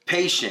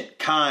 Patient,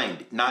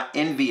 kind, not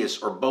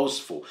envious or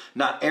boastful,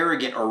 not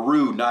arrogant or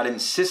rude, not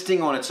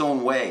insisting on its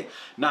own way,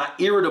 not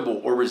irritable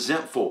or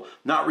resentful,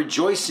 not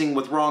rejoicing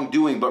with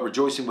wrongdoing, but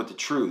rejoicing with the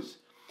truth.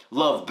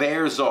 Love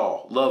bears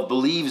all, love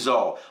believes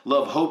all,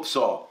 love hopes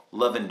all,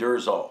 love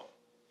endures all.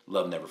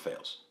 Love never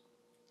fails.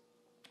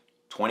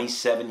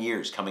 27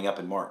 years coming up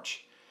in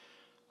March.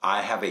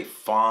 I have a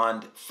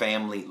fond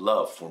family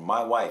love for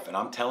my wife. And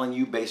I'm telling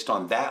you, based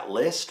on that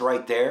list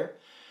right there,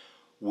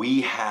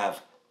 we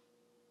have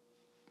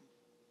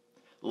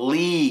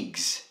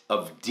leagues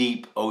of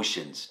deep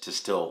oceans to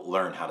still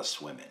learn how to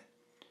swim in.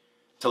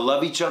 To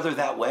love each other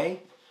that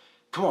way,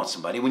 come on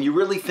somebody, when you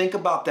really think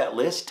about that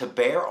list, to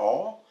bear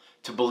all,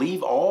 to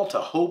believe all, to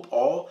hope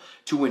all,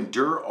 to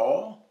endure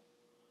all.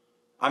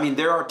 I mean,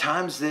 there are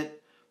times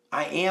that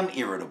I am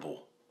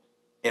irritable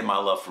in my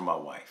love for my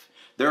wife.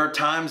 There are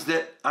times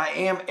that I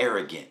am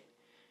arrogant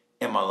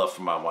in my love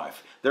for my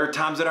wife. There are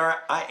times that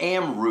I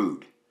am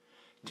rude.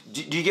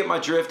 Do you get my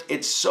drift?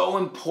 It's so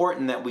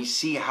important that we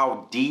see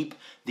how deep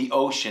the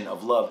ocean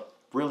of love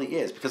really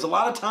is. Because a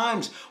lot of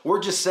times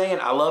we're just saying,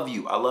 I love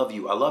you, I love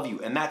you, I love you.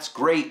 And that's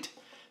great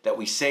that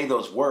we say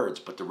those words.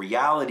 But the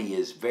reality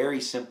is very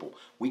simple.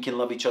 We can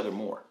love each other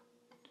more.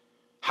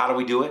 How do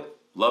we do it?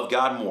 Love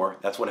God more.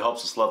 That's what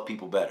helps us love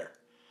people better.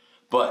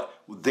 But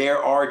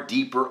there are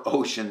deeper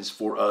oceans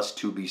for us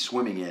to be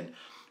swimming in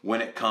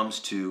when it comes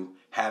to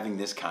having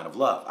this kind of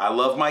love. I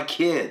love my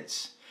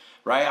kids.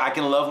 Right? I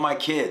can love my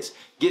kids.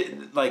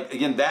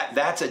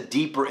 That's a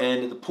deeper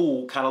end of the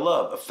pool kind of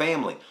love, a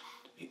family.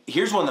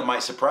 Here's one that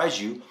might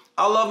surprise you.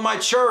 I love my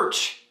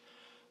church.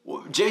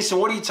 Well, Jason,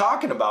 what are you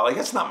talking about? Like,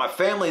 that's not my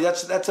family.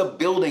 That's a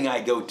building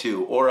I go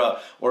to or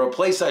a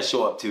place I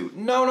show up to.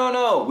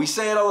 No. We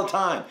say it all the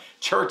time.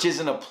 Church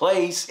isn't a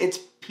place. It's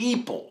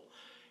people.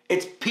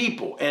 It's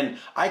people. And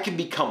I can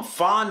become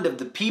fond of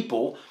the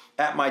people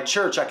at my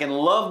church. I can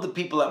love the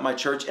people at my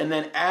church, and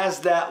then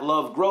as that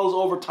love grows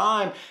over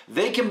time,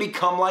 they can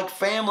become like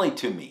family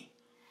to me.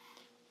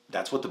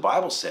 That's what the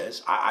Bible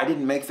says. I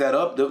didn't make that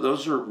up.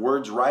 Those are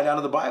words right out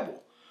of the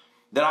Bible.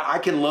 That I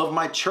can love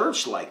my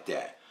church like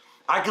that.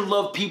 I can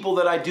love people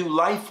that I do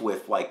life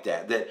with like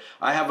that, that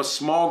I have a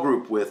small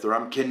group with or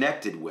I'm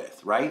connected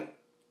with, right?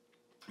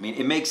 I mean,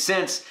 it makes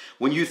sense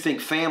when you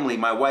think family,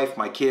 my wife,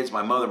 my kids,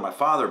 my mother, my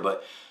father,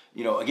 but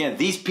you know, again,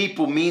 these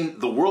people mean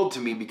the world to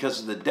me because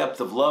of the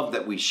depth of love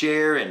that we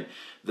share and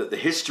the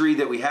history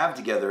that we have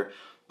together.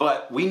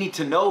 But we need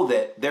to know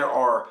that there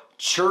are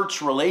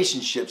church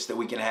relationships that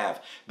we can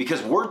have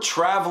because we're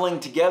traveling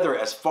together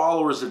as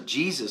followers of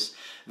Jesus,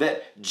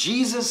 that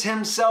Jesus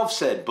himself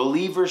said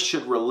believers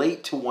should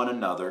relate to one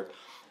another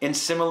in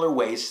similar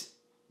ways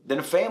than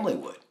a family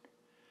would,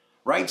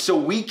 right? So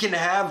we can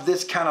have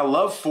this kind of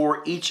love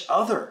for each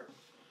other.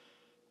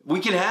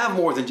 We can have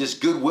more than just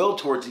goodwill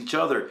towards each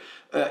other.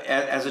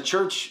 As a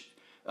church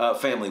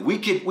family, we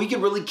could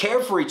really care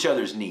for each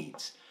other's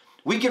needs.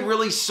 We could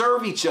really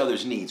serve each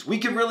other's needs. We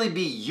could really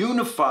be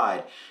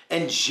unified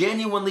and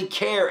genuinely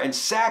care and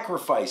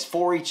sacrifice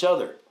for each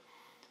other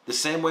the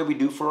same way we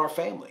do for our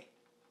family,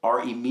 our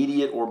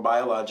immediate or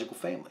biological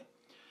family.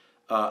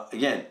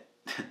 Again,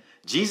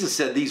 Jesus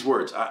said these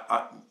words.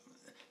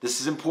 This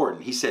is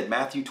important. He said,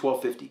 Matthew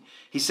 12:50.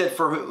 He said,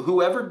 for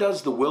whoever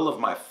does the will of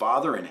my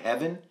Father in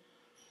heaven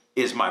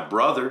is my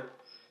brother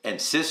and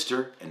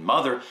sister and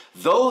mother.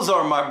 Those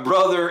are my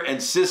brother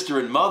and sister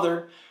and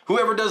mother.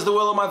 Whoever does the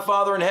will of my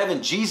Father in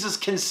heaven. Jesus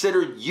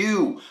considered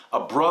you a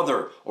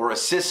brother or a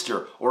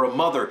sister or a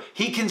mother.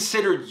 He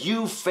considered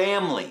you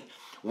family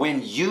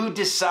when you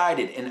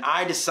decided and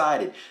I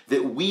decided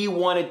that we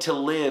wanted to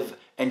live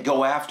and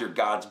go after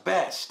God's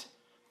best.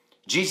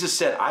 Jesus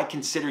said, I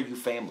consider you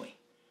family.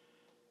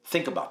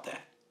 Think about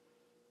that.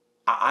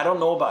 I don't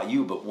know about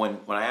you, but when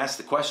I asked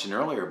the question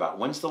earlier about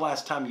when's the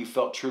last time you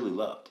felt truly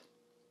loved?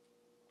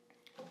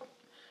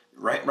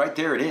 Right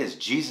there it is.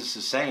 Jesus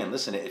is saying,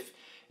 listen,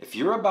 if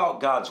you're about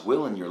God's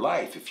will in your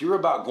life, if you're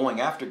about going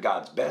after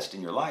God's best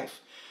in your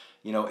life,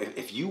 you know,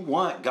 if you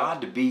want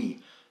God to be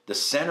the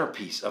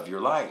centerpiece of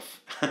your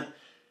life,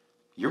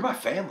 you're my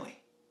family.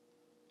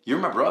 You're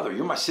my brother.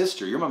 You're my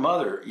sister. You're my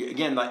mother.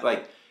 Again,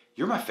 like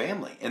you're my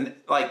family. And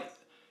like,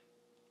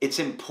 it's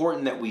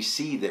important that we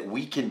see that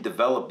we can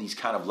develop these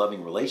kind of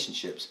loving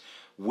relationships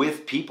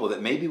with people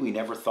that maybe we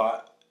never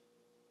thought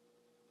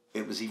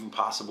it was even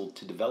possible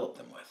to develop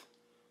them with.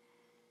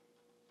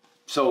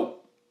 So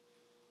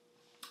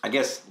I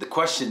guess the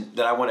question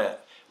that I want to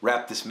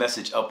wrap this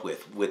message up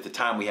with the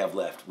time we have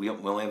left, we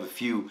only have a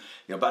few,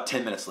 about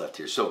 10 minutes left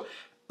here. So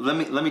let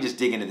me just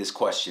dig into this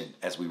question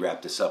as we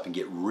wrap this up and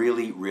get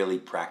really, really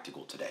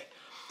practical today.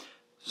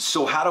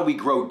 So how do we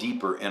grow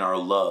deeper in our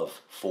love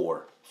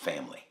for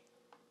family?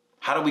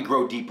 How do we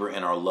grow deeper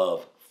in our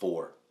love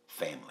for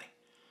family?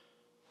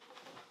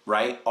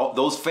 Right?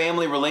 Those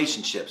family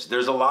relationships,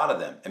 there's a lot of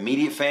them.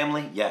 Immediate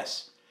family,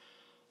 yes.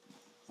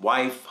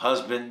 Wife,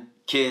 husband,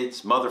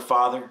 kids, mother,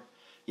 father,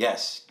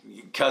 yes.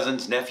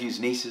 Cousins, nephews,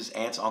 nieces,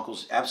 aunts,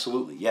 uncles,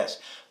 absolutely, yes.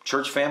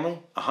 Church family,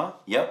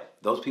 yep,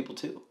 those people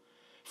too.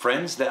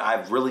 Friends that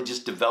I've really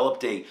just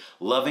developed a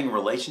loving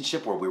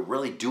relationship where we're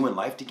really doing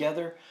life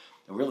together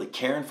and really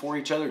caring for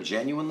each other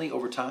genuinely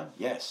over time,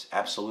 yes,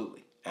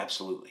 absolutely,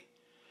 absolutely.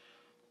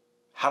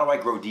 How do I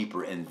grow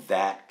deeper in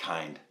that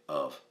kind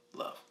of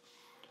love?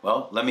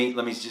 Well, let me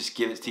just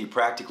give it to you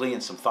practically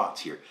and some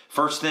thoughts here.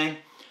 First thing,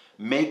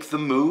 make the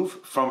move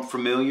from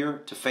familiar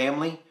to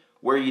family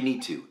where you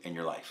need to in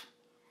your life.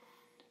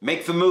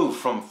 Make the move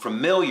from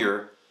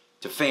familiar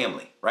to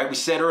family, right? We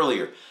said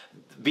earlier,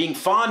 being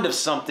fond of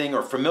something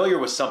or familiar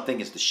with something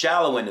is the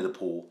shallow end of the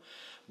pool,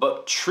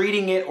 but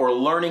treating it or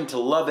learning to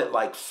love it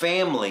like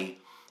family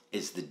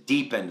is the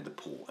deep end of the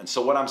pool. And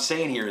so what I'm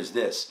saying here is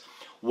this.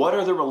 What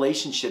are the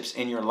relationships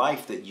in your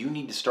life that you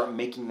need to start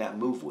making that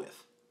move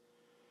with?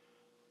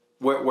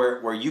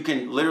 Where you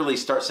can literally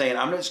start saying,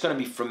 I'm not just going to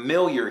be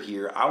familiar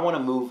here. I want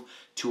to move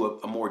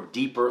to a more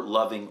deeper,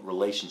 loving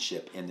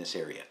relationship in this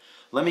area.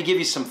 Let me give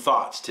you some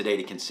thoughts today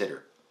to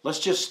consider. Let's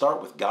just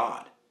start with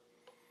God.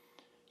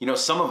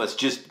 Some of us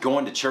just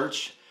going to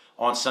church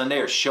on Sunday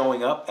or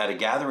showing up at a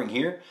gathering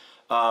here,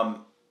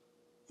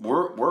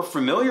 we're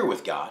familiar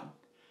with God.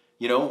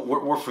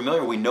 We're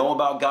familiar. We know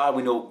about God.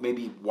 We know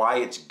maybe why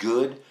it's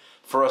good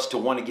for us to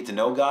want to get to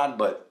know God,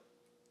 but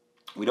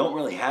we don't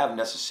really have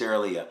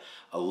necessarily a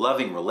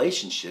loving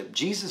relationship.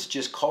 Jesus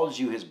just calls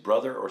you his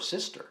brother or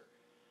sister.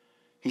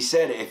 He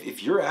said,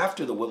 if you're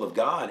after the will of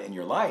God in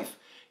your life,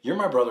 you're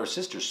my brother or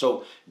sister.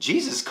 So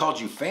Jesus called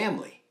you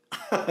family,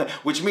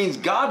 which means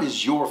God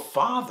is your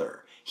father.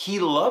 He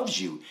loves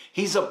you.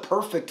 He's a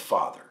perfect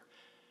father.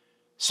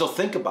 So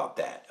think about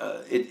that.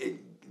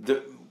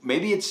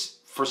 Maybe it's,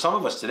 for some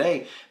of us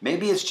today,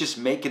 maybe it's just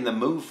making the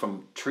move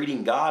from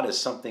treating God as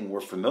something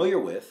we're familiar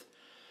with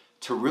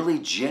to really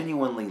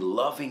genuinely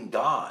loving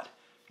God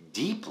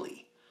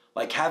deeply,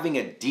 like having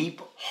a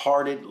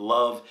deep-hearted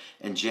love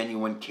and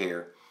genuine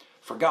care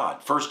for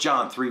God. 1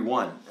 John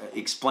 3:1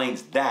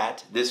 explains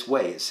that this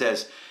way. It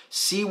says,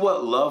 see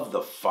what love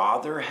the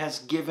Father has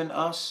given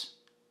us.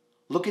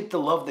 Look at the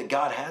love that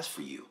God has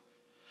for you.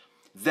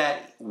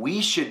 That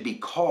we should be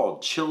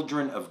called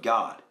children of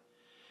God.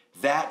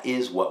 That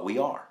is what we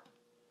are.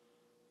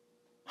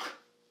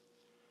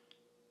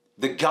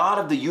 The God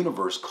of the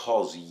universe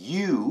calls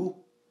you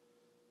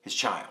his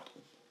child.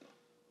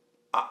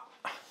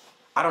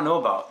 I don't know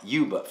about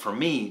you, but for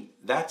me,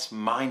 that's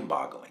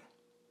mind-boggling.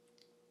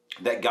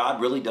 That God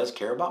really does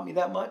care about me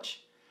that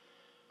much.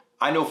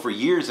 I know for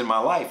years in my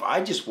life,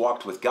 I just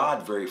walked with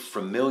God very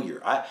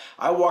familiar.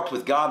 I walked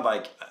with God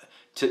like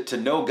to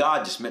know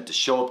God just meant to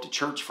show up to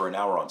church for an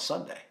hour on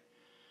Sunday.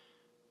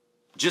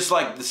 Just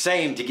like the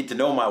same to get to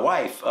know my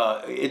wife,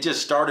 it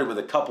just started with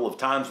a couple of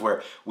times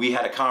where we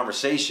had a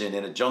conversation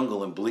in a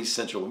jungle in Belize,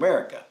 Central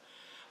America.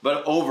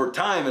 But over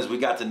time, as we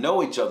got to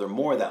know each other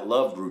more, that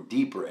love grew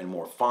deeper and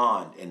more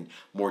fond and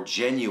more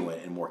genuine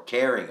and more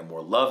caring and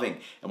more loving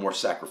and more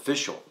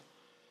sacrificial.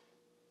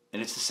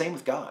 And it's the same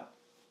with God.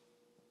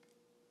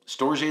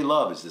 Storge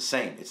love is the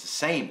same. It's the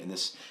same in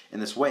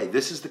this way.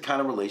 This is the kind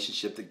of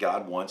relationship that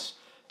God wants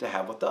to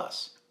have with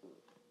us.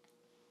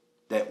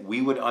 That we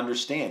would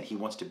understand he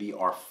wants to be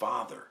our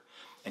Father.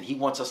 And he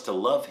wants us to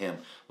love him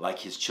like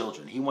his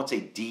children. He wants a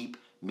deep,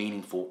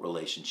 meaningful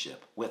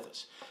relationship with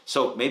us.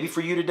 So maybe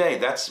for you today,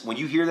 that's when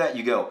you hear that,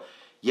 you go,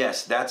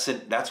 Yes,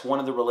 that's one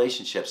of the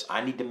relationships.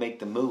 I need to make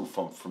the move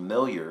from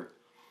familiar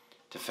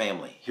to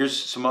family. Here's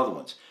some other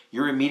ones.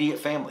 Your immediate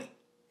family,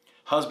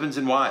 husbands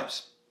and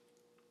wives.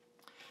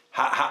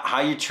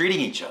 How you treating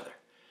each other?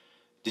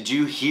 Did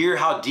you hear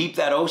how deep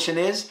that ocean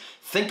is?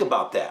 Think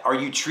about that. Are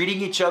you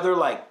treating each other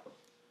like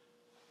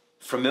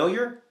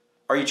familiar?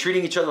 Are you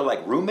treating each other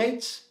like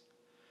roommates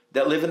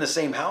that live in the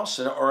same house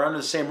or under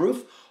the same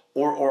roof?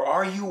 Or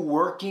are you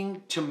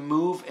working to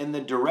move in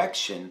the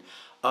direction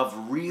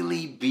of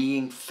really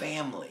being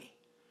family?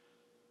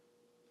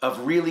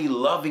 Of really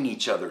loving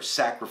each other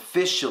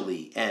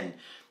sacrificially and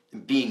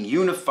being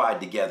unified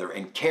together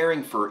and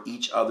caring for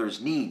each other's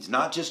needs,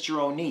 not just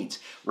your own needs,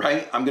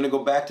 right? I'm going to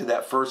go back to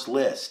that first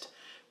list.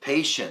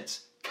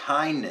 Patience,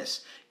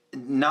 kindness,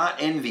 not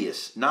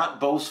envious, not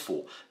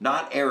boastful,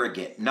 not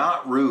arrogant,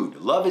 not rude.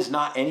 Love is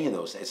not any of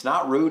those. It's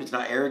not rude. It's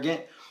not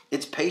arrogant.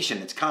 It's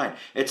patient. It's kind.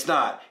 It's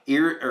not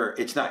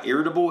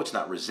irritable. It's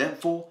not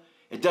resentful.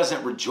 It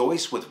doesn't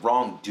rejoice with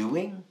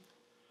wrongdoing.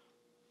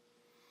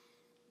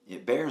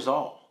 It bears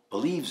all,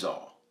 believes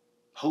all,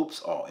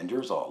 hopes all,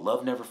 endures all.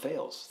 Love never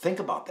fails. Think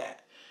about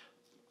that.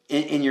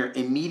 In your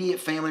immediate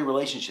family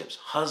relationships,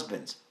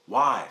 husbands,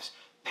 wives,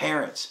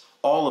 parents,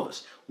 all of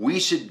us, we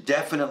should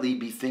definitely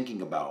be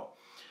thinking about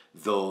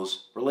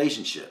those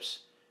relationships.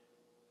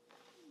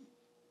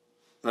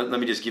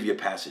 Let me just give you a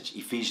passage.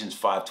 Ephesians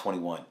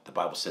 5:21. The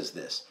Bible says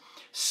this: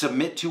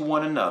 submit to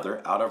one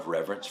another out of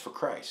reverence for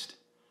Christ.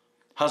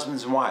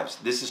 Husbands and wives,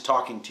 this is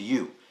talking to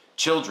you.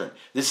 Children,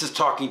 this is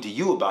talking to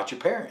you about your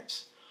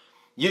parents.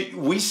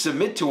 We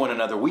submit to one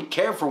another. We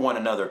care for one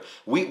another.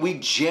 We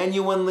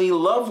genuinely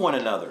love one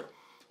another.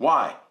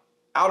 Why?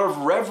 Out of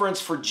reverence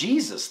for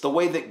Jesus, the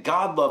way that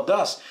God loved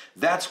us.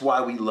 That's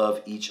why we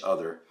love each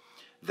other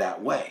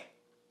that way.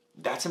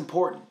 That's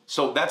important.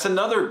 So that's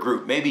another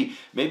group. Maybe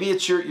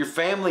it's your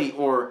family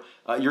or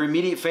your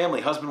immediate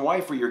family, husband,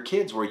 wife, or your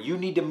kids, where you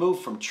need to move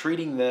from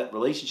treating that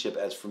relationship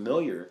as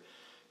familiar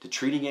to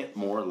treating it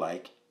more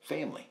like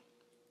family.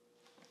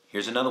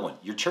 Here's another one.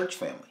 Your church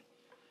family.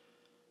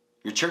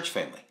 Your church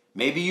family.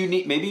 Maybe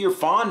you're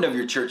fond of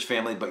your church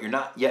family, but you're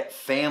not yet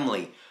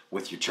family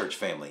with your church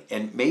family.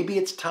 And maybe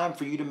it's time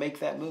for you to make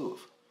that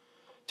move,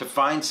 to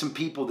find some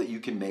people that you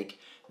can make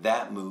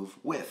that move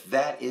with.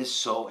 That is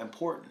so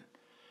important.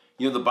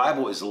 You know, the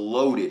Bible is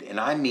loaded, and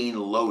I mean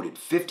loaded.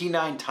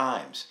 59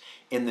 times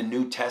in the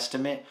New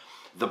Testament,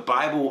 the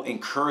Bible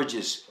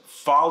encourages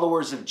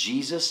followers of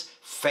Jesus,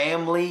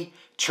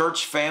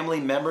 church family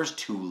members,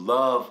 to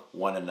love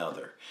one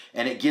another.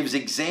 And it gives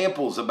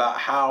examples about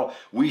how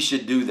we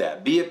should do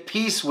that. Be at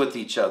peace with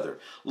each other.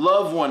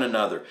 Love one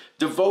another.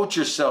 Devote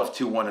yourself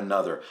to one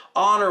another.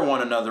 Honor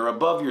one another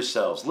above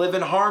yourselves. Live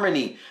in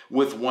harmony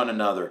with one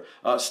another.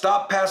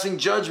 Stop passing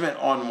judgment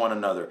on one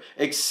another.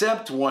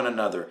 Accept one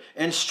another.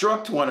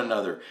 Instruct one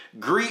another.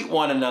 Greet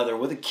one another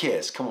with a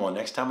kiss. Come on,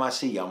 next time I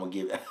see you, I'm going to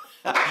give...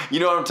 You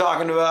know what I'm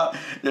talking about?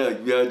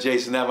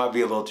 Jason, that might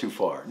be a little too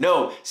far.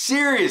 No,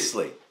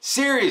 seriously.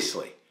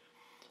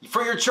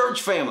 For your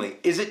church family,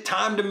 is it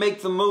time to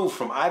make the move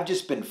from I've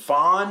just been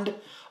fond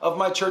of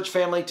my church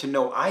family to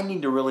no, I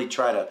need to really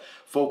try to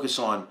focus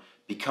on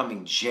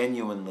becoming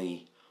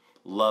genuinely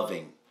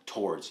loving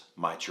towards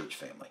my church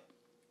family?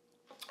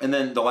 And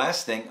then the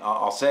last thing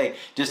I'll say,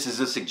 just as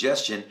a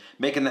suggestion,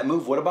 making that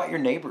move, what about your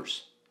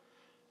neighbors?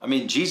 I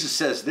mean, Jesus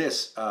says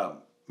this,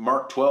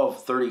 Mark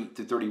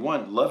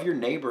 12:30-31, love your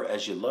neighbor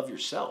as you love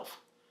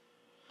yourself.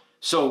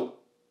 So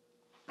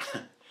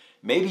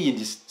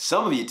maybe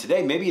some of you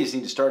today, maybe you just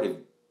need to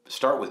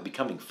start with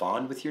becoming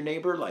fond with your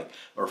neighbor,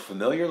 or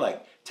familiar,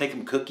 like take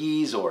them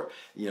cookies, or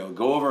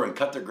go over and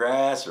cut their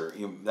grass, or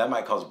that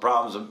might cause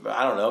problems.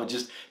 I don't know.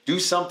 Just do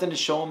something to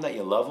show them that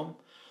you love them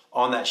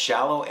on that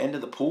shallow end of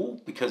the pool,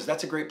 because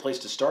that's a great place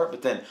to start.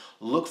 But then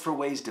look for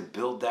ways to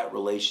build that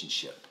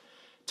relationship,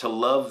 to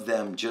love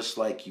them just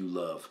like you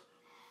love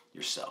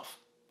yourself.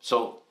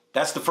 So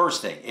that's the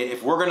first thing.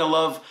 If we're going to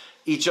love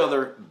each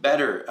other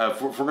better,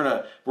 if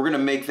we're going to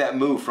make that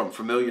move from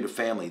familiar to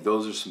family,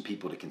 those are some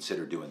people to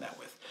consider doing that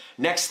with.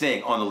 Next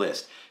thing on the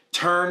list,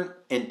 turn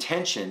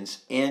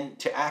intentions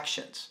into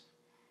actions.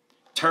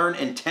 Turn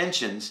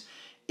intentions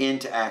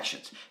into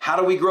actions. How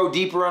do we grow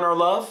deeper in our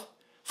love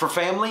for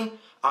family?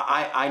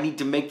 I need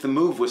to make the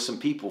move with some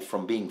people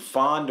from being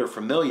fond or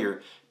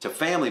familiar to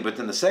family. But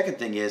then the second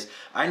thing is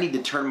I need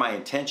to turn my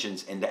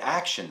intentions into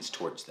actions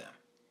towards them.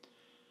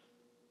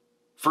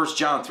 1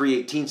 John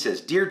 3:18 says,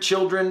 dear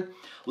children,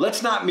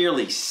 let's not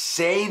merely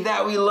say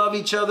that we love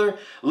each other.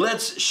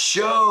 Let's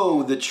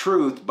show the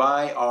truth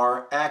by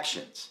our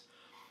actions.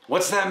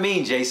 What's that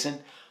mean, Jason?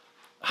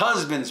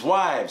 Husbands,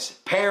 wives,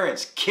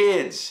 parents,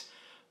 kids.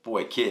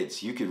 Boy,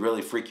 kids, you could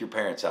really freak your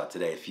parents out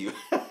today if you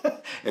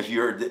if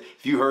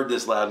you heard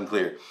this loud and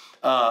clear.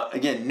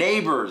 Again,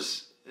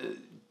 neighbors,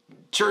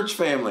 church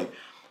family,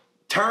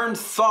 turn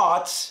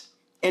thoughts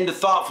into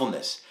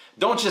thoughtfulness.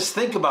 Don't just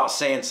think about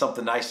saying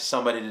something nice to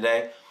somebody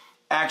today.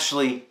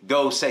 Actually,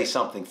 go say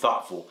something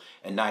thoughtful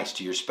and nice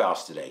to your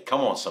spouse today.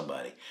 Come on,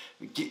 somebody.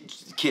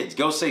 Kids,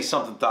 go say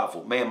something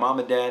thoughtful. Man, mom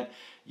and dad,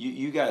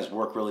 You guys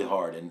work really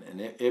hard, and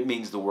it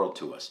means the world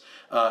to us.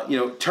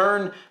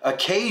 Turn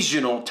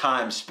occasional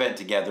time spent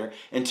together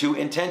into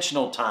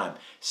intentional time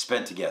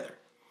spent together.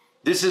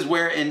 This is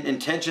where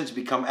intentions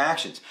become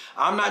actions.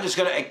 I'm not just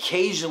going to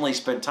occasionally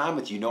spend time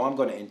with you. No, I'm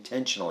going to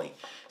intentionally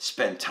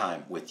spend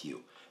time with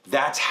you.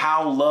 That's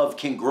how love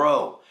can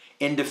grow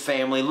into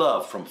family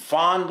love. From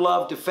fond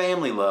love to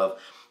family love,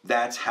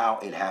 that's how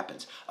it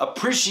happens.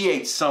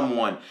 Appreciate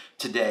someone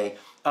today.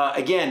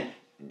 Again,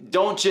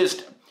 don't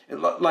just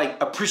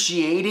like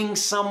appreciating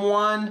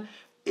someone.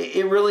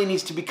 It really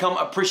needs to become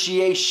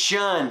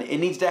appreciation. It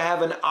needs to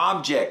have an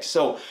object.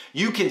 So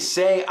you can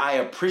say, I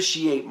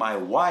appreciate my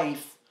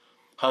wife,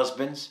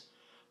 husbands,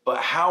 but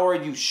how are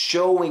you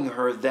showing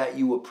her that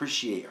you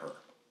appreciate her?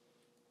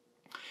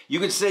 You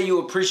can say you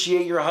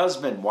appreciate your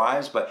husband,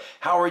 wives, but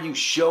how are you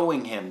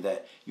showing him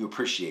that you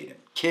appreciate him?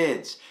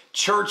 Kids,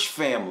 church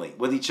family,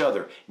 with each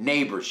other,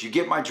 neighbors. You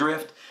get my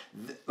drift?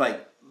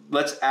 Like,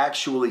 let's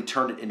actually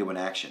turn it into an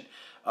action.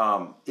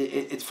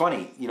 It's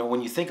funny,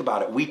 when you think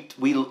about it,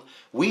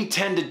 we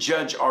tend to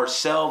judge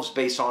ourselves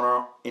based on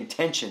our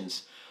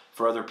intentions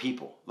for other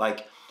people.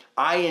 Like,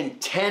 I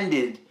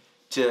intended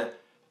to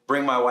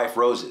bring my wife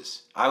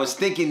roses. I was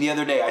thinking the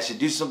other day I should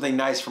do something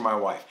nice for my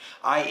wife.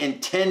 I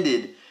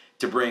intended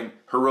to bring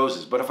her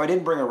roses. But if I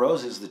didn't bring her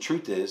roses, the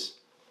truth is,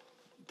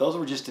 those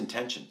were just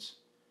intentions.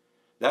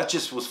 That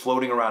just was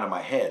floating around in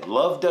my head.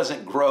 Love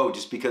doesn't grow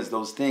just because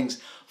those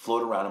things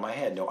float around in my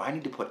head. No, I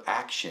need to put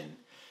action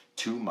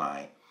to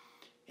my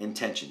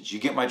intentions. You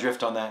get my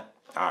drift on that?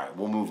 All right,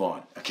 we'll move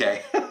on,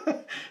 okay?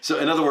 So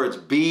in other words,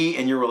 be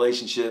in your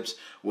relationships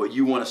what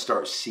you want to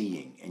start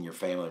seeing in your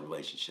family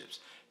relationships.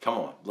 Come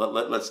on,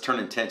 let's turn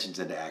intentions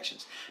into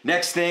actions.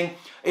 Next thing,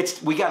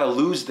 we got to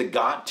lose the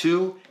got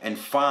to and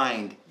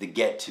find the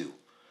get to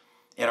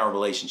in our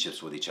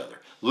relationships with each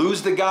other.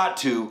 Lose the got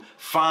to,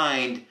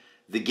 find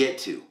the get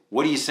to.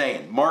 What are you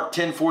saying? Mark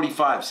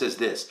 10:45 says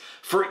this,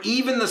 for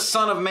even the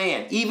Son of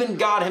Man, even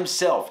God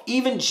himself,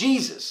 even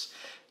Jesus,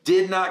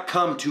 did not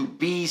come to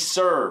be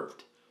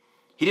served.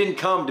 He didn't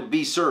come to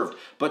be served,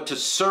 but to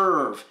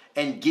serve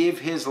and give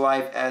his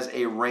life as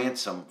a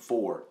ransom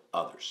for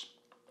others.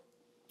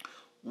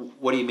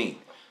 What do you mean,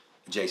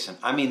 Jason?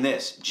 I mean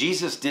this.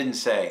 Jesus didn't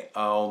say,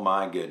 oh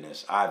my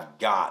goodness, I've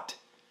got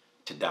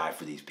to die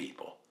for these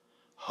people.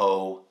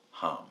 Ho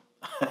hum.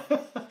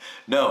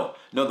 No,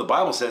 the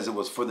Bible says it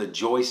was for the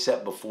joy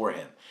set before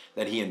him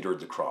that he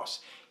endured the cross.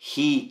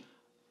 He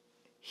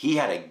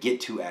had a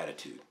get-to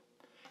attitude.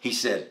 He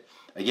said,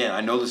 again,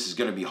 I know this is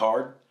going to be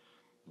hard,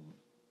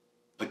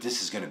 but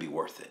this is going to be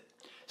worth it.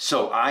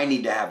 So I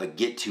need to have a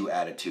get-to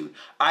attitude.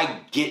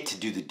 I get to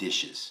do the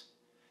dishes.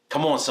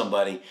 Come on,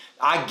 somebody.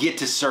 I get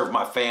to serve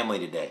my family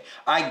today.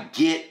 I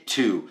get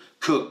to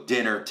cook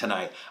dinner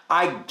tonight.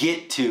 I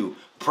get to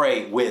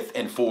pray with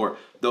and for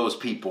those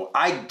people.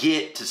 I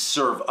get to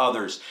serve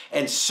others.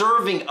 And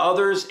serving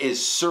others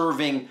is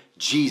serving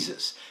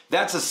Jesus.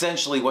 That's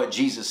essentially what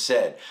Jesus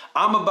said.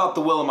 I'm about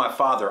the will of my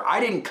Father. I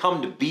didn't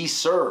come to be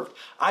served.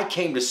 I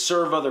came to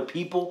serve other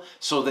people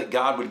so that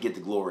God would get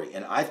the glory.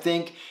 And I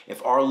think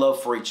if our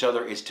love for each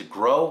other is to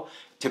grow,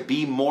 to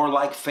be more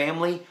like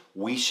family,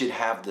 we should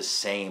have the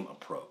same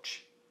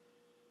approach.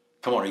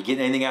 Come on, are you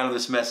getting anything out of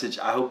this message?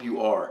 I hope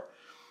you are.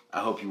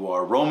 I hope you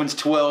are. Romans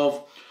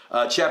 12,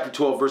 chapter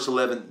 12, verse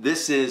 11.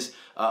 This is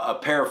a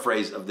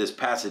paraphrase of this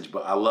passage,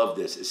 but I love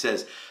this. It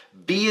says,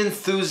 be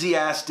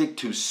enthusiastic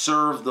to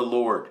serve the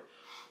Lord,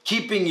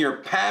 keeping your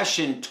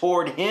passion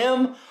toward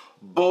him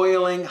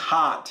boiling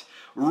hot.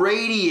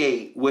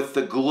 Radiate with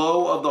the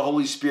glow of the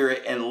Holy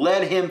Spirit and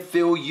let him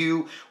fill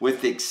you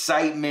with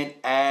excitement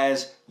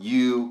as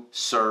you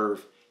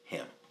serve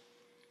him.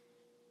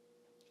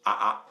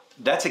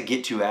 That's a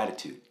get-to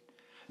attitude.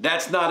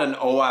 That's not an,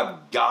 oh,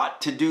 I've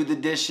got to do the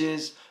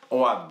dishes.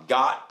 Oh, I've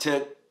got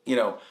to,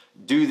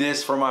 do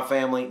this for my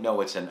family.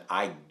 No, it's an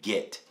I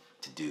get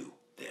to do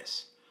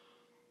this.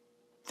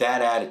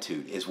 That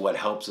attitude is what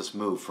helps us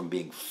move from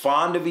being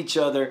fond of each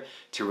other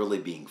to really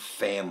being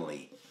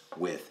family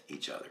with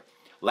each other.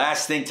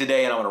 Last thing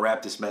today, and I want to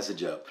wrap this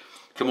message up.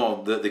 Come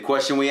on, the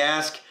question we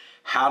ask,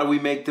 how do we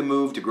make the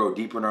move to grow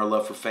deeper in our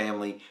love for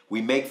family?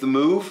 We make the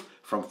move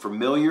from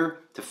familiar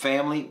to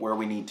family where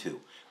we need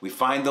to. We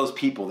find those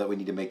people that we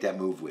need to make that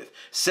move with.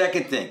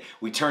 Second thing,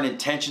 we turn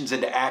intentions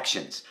into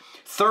actions.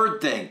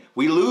 Third thing,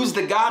 we lose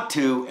the got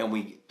to and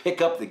we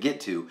pick up the get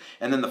to.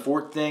 And then the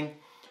fourth thing,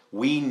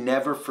 we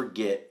never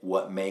forget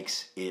what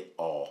makes it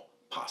all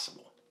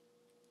possible.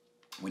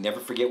 We never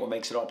forget what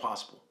makes it all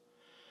possible.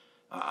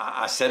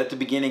 I said at the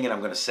beginning and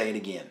I'm going to say it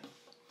again.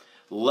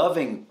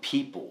 Loving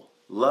people,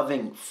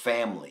 loving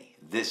family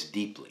this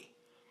deeply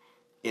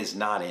is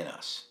not in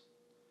us.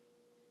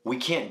 We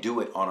can't do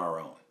it on our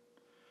own.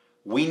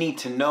 We need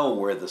to know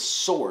where the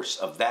source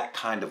of that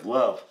kind of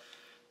love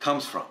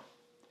comes from,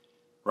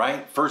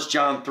 right? 1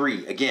 John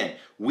 3, again,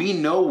 we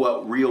know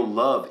what real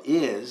love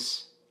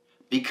is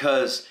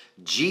because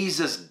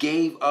Jesus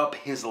gave up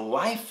his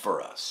life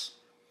for us.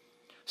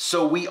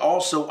 So we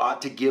also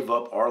ought to give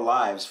up our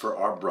lives for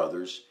our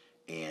brothers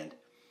and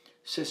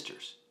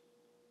sisters.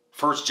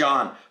 1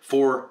 John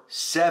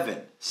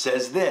 4:7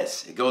 says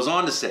this. It goes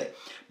on to say,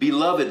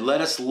 "Beloved,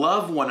 let us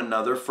love one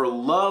another, for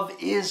love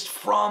is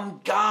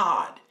from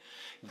God."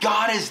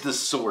 God is the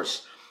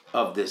source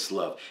of this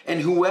love.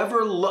 And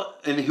whoever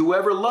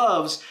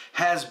loves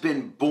has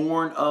been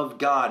born of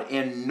God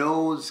and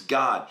knows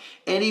God.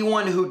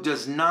 Anyone who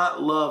does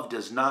not love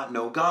does not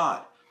know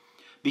God,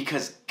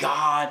 because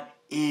God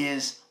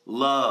is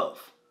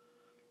love.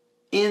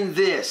 In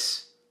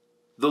this,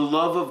 the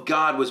love of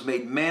God was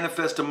made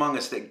manifest among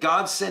us, that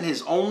God sent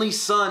his only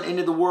Son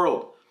into the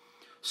world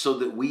so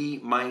that we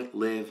might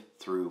live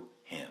through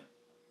him.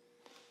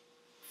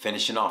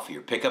 Finishing off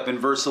here, pick up in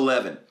verse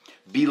 11.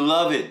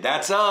 Beloved,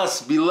 that's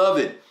us,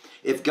 beloved.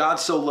 If God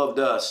so loved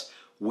us,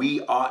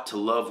 we ought to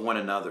love one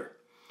another.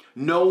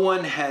 No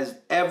one has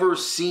ever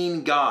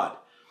seen God.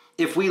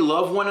 If we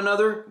love one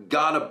another,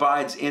 God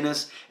abides in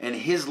us, and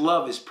his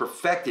love is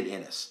perfected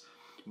in us.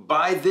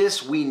 By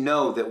this we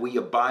know that we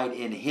abide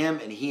in him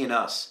and he in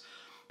us,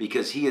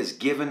 because he has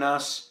given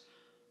us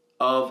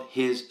of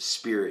his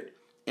Spirit.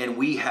 And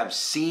we have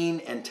seen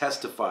and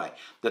testify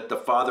that the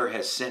Father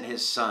has sent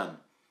his Son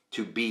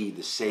to be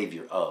the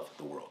Savior of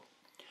the world.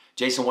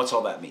 Jason, what's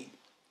all that mean?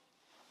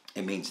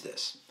 It means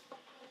this.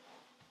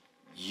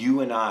 You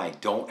and I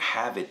don't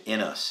have it in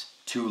us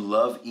to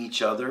love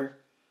each other,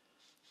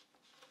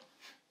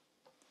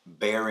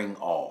 bearing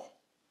all,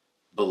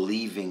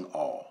 believing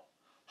all,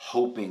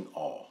 hoping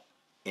all,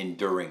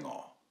 enduring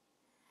all.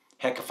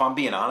 Heck, if I'm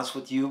being honest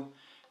with you,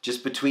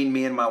 just between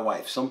me and my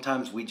wife,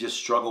 sometimes we just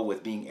struggle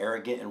with being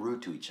arrogant and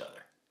rude to each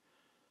other.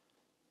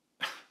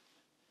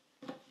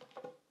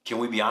 Can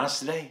we be honest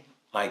today?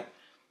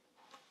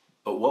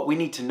 But what we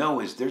need to know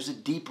is there's a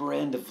deeper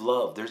end of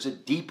love. There's a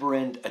deeper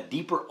end, a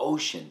deeper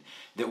ocean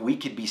that we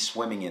could be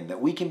swimming in, that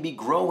we can be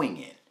growing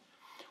in.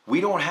 We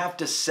don't have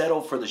to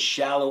settle for the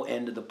shallow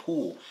end of the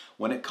pool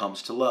when it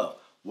comes to love.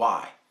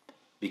 Why?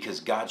 Because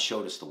God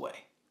showed us the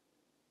way.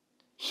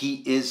 He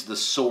is the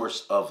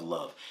source of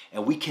love.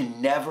 And we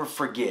can never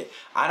forget.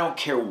 I don't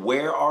care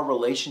where our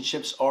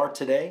relationships are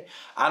today.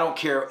 I don't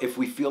care if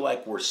we feel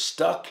like we're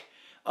stuck.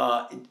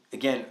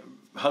 Again,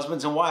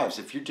 husbands and wives,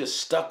 if you're just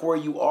stuck where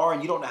you are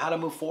and you don't know how to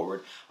move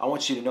forward, I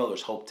want you to know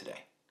there's hope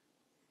today.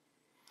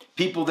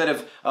 People that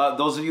have,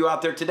 those of you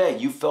out there today,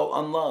 you felt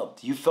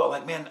unloved. You felt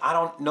like, man, I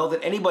don't know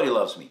that anybody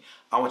loves me.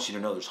 I want you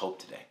to know there's hope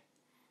today.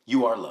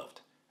 You are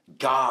loved.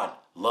 God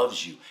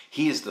loves you.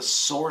 He is the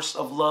source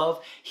of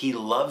love. He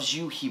loves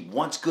you. He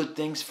wants good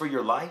things for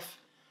your life.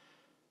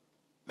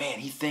 Man,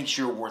 he thinks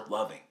you're worth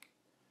loving.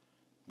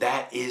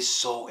 That is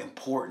so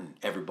important,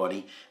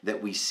 everybody,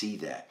 that we see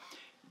that.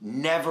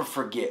 Never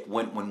forget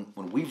when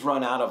we've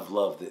run out of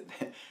love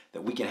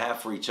that we can have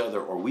for each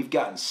other, or we've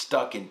gotten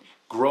stuck in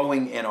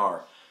growing in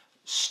our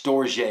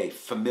Storge,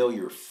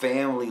 familiar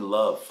family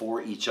love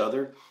for each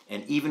other,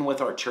 and even with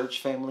our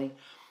church family,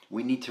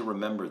 we need to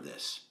remember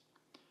this.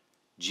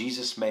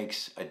 Jesus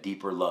makes a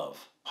deeper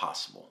love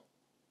possible.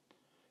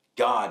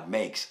 God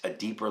makes a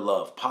deeper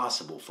love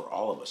possible for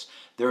all of us.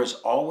 There is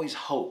always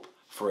hope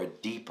for a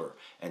deeper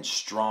and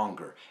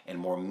stronger and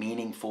more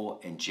meaningful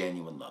and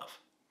genuine love.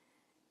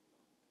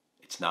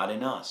 It's not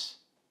in us,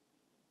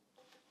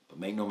 but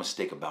make no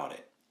mistake about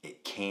it,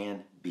 it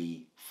can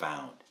be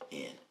found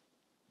in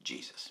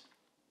Jesus.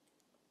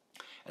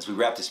 As we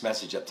wrap this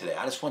message up today,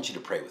 I just want you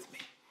to pray with me.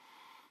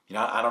 You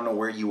know, I don't know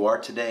where you are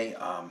today.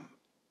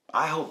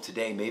 I hope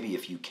today, maybe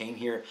if you came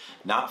here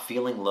not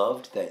feeling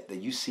loved, that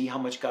you see how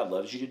much God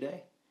loves you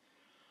today.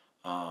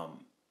 I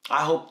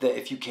hope that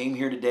if you came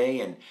here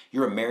today and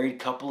you're a married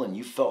couple and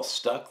you felt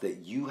stuck, that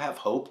you have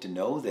hope to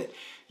know that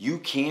you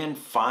can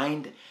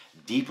find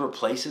deeper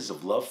places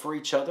of love for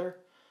each other.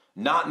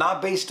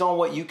 Not based on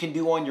what you can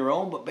do on your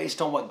own, but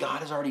based on what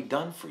God has already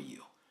done for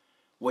you.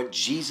 What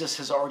Jesus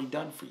has already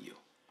done for you.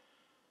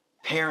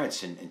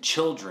 Parents and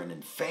children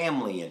and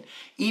family, and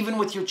even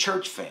with your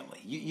church family.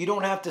 You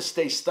don't have to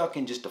stay stuck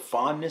in just a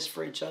fondness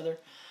for each other.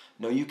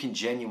 No, you can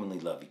genuinely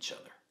love each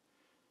other.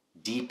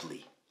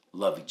 Deeply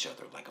love each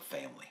other like a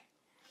family.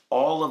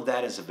 All of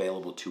that is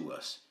available to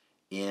us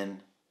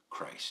in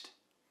Christ.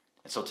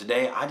 And so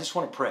today, I just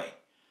want to pray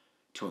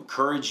to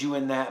encourage you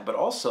in that, but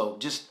also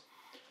just,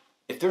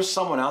 if there's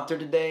someone out there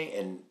today,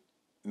 and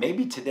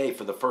maybe today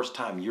for the first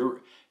time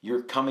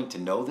you're coming to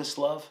know this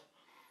love,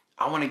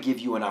 I want to give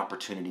you an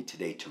opportunity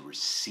today to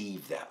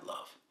receive that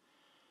love.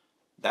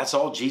 That's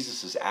all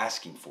Jesus is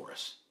asking for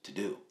us to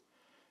do,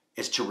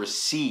 is to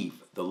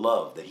receive the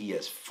love that he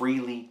has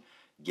freely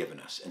given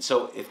us. And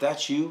so if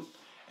that's you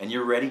and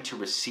you're ready to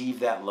receive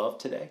that love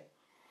today,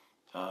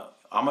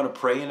 I'm going to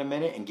pray in a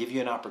minute and give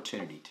you an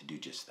opportunity to do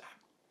just that.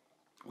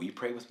 Will you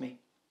pray with me?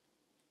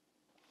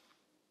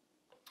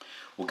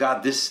 Well,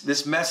 God,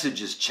 this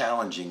message is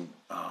challenging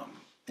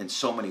in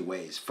so many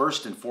ways.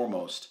 First and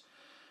foremost,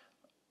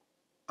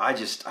 I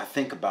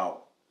think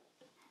about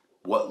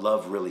what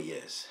love really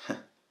is.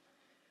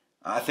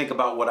 I think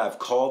about what I've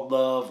called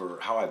love or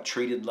how I've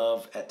treated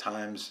love at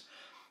times.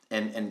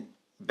 And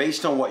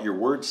based on what your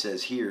word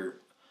says here,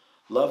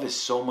 love is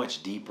so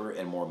much deeper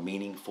and more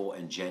meaningful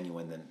and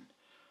genuine than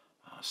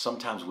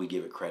sometimes we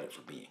give it credit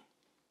for being.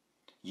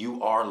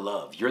 You are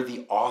love. You're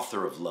the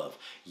author of love.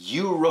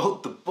 You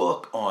wrote the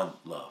book on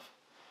love.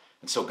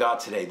 And so God,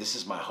 today, this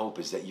is my hope,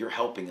 is that you're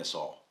helping us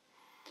all.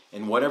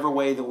 In whatever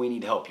way that we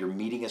need help, you're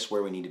meeting us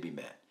where we need to be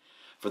met.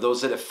 For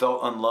those that have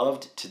felt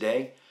unloved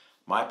today,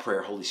 my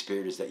prayer, Holy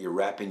Spirit, is that you're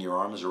wrapping your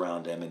arms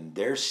around them and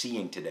they're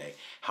seeing today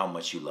how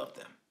much you love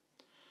them.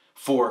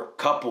 For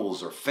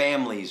couples or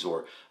families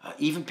or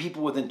even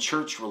people within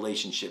church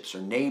relationships or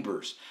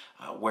neighbors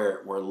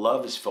where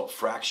love is felt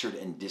fractured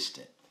and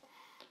distant,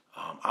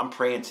 I'm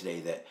praying today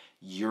that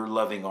your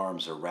loving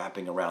arms are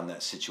wrapping around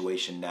that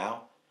situation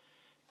now.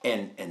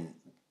 And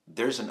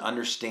there's an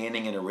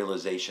understanding and a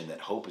realization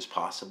that hope is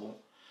possible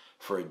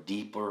for a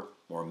deeper,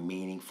 more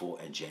meaningful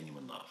and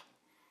genuine love.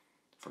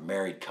 For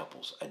married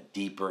couples, a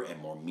deeper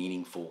and more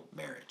meaningful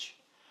marriage.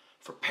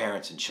 For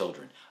parents and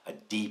children, a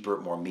deeper,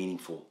 more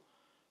meaningful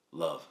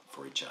love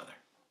for each other.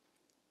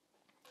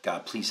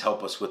 God, please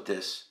help us with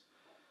this.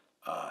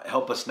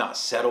 Help us not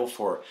settle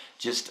for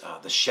just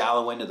the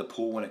shallow end of the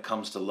pool when it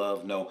comes to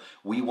love. No,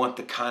 we want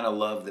the kind of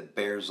love that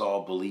bears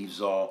all, believes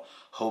all,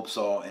 hopes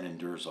all, and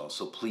endures all.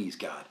 So please,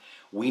 God,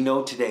 we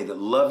know today that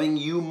loving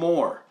you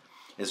more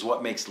is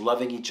what makes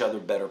loving each other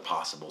better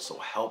possible. So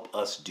help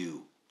us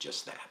do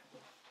just that.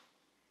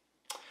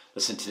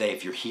 Listen, today,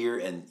 if you're here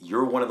and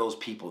you're one of those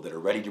people that are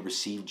ready to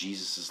receive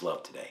Jesus'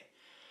 love today,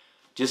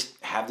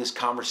 just have this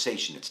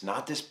conversation. It's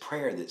not this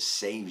prayer that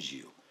saves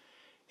you.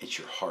 It's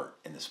your heart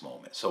in this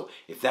moment. So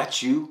if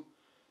that's you,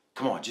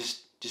 come on,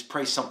 just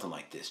pray something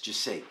like this.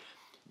 Just say,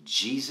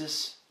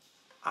 Jesus,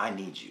 I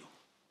need you.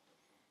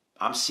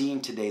 I'm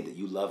seeing today that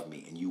you love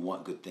me and you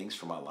want good things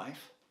for my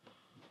life.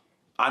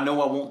 I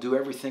know I won't do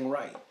everything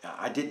right.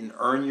 I didn't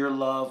earn your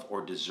love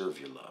or deserve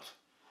your love,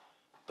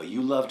 but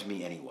you loved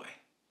me anyway.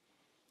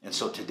 And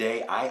so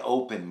today I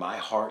open my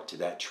heart to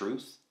that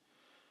truth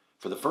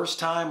for the first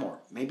time, or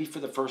maybe for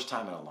the first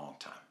time in a long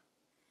time.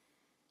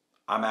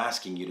 I'm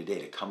asking you today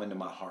to come into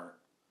my heart.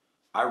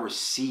 I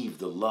receive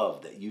the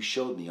love that you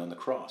showed me on the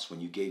cross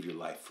when you gave your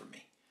life for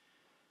me.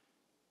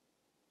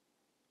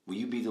 Will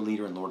you be the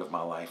leader and Lord of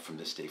my life from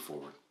this day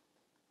forward?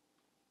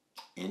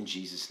 In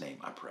Jesus' name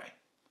I pray.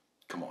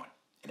 Come on.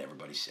 And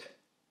everybody said,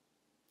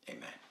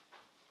 amen.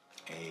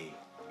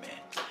 Amen.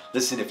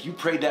 Listen, if you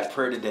prayed that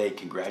prayer today,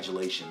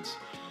 congratulations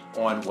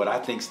on what I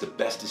think is the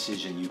best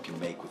decision you can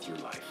make with your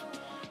life.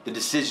 The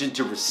decision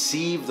to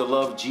receive the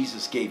love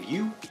Jesus gave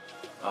you.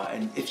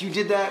 And if you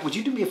did that, would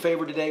you do me a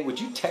favor today? Would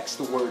you text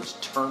the words,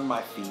 turn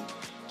my feet,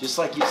 just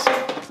like you see,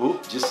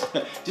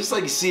 just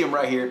like you see them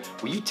right here.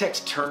 Will you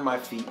text turn my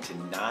feet to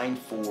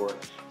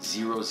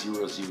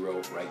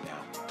 94000 right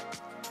now?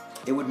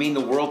 It would mean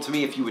the world to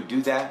me if you would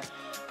do that.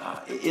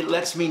 It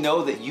lets me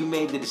know that you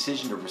made the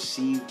decision to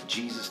receive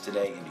Jesus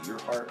today into your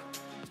heart.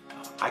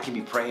 I can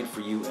be praying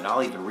for you, and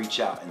I'll even reach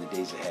out in the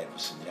days ahead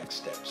with some next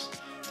steps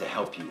to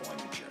help you on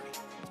your journey.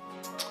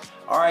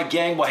 All right,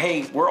 gang. Well,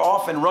 hey, we're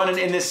off and running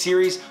in this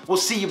series. We'll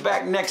see you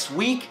back next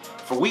week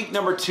for week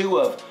number 2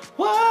 of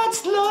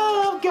What's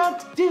Love Got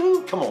to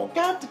Do? Come on,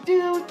 got to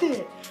do with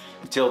it.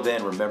 Until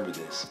then, remember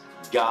this.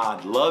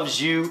 God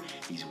loves you.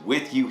 He's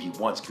with you. He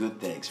wants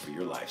good things for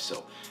your life.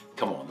 So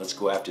come on, let's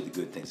go after the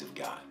good things of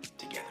God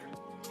together.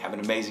 Have an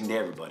amazing day,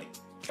 everybody.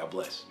 God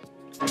bless.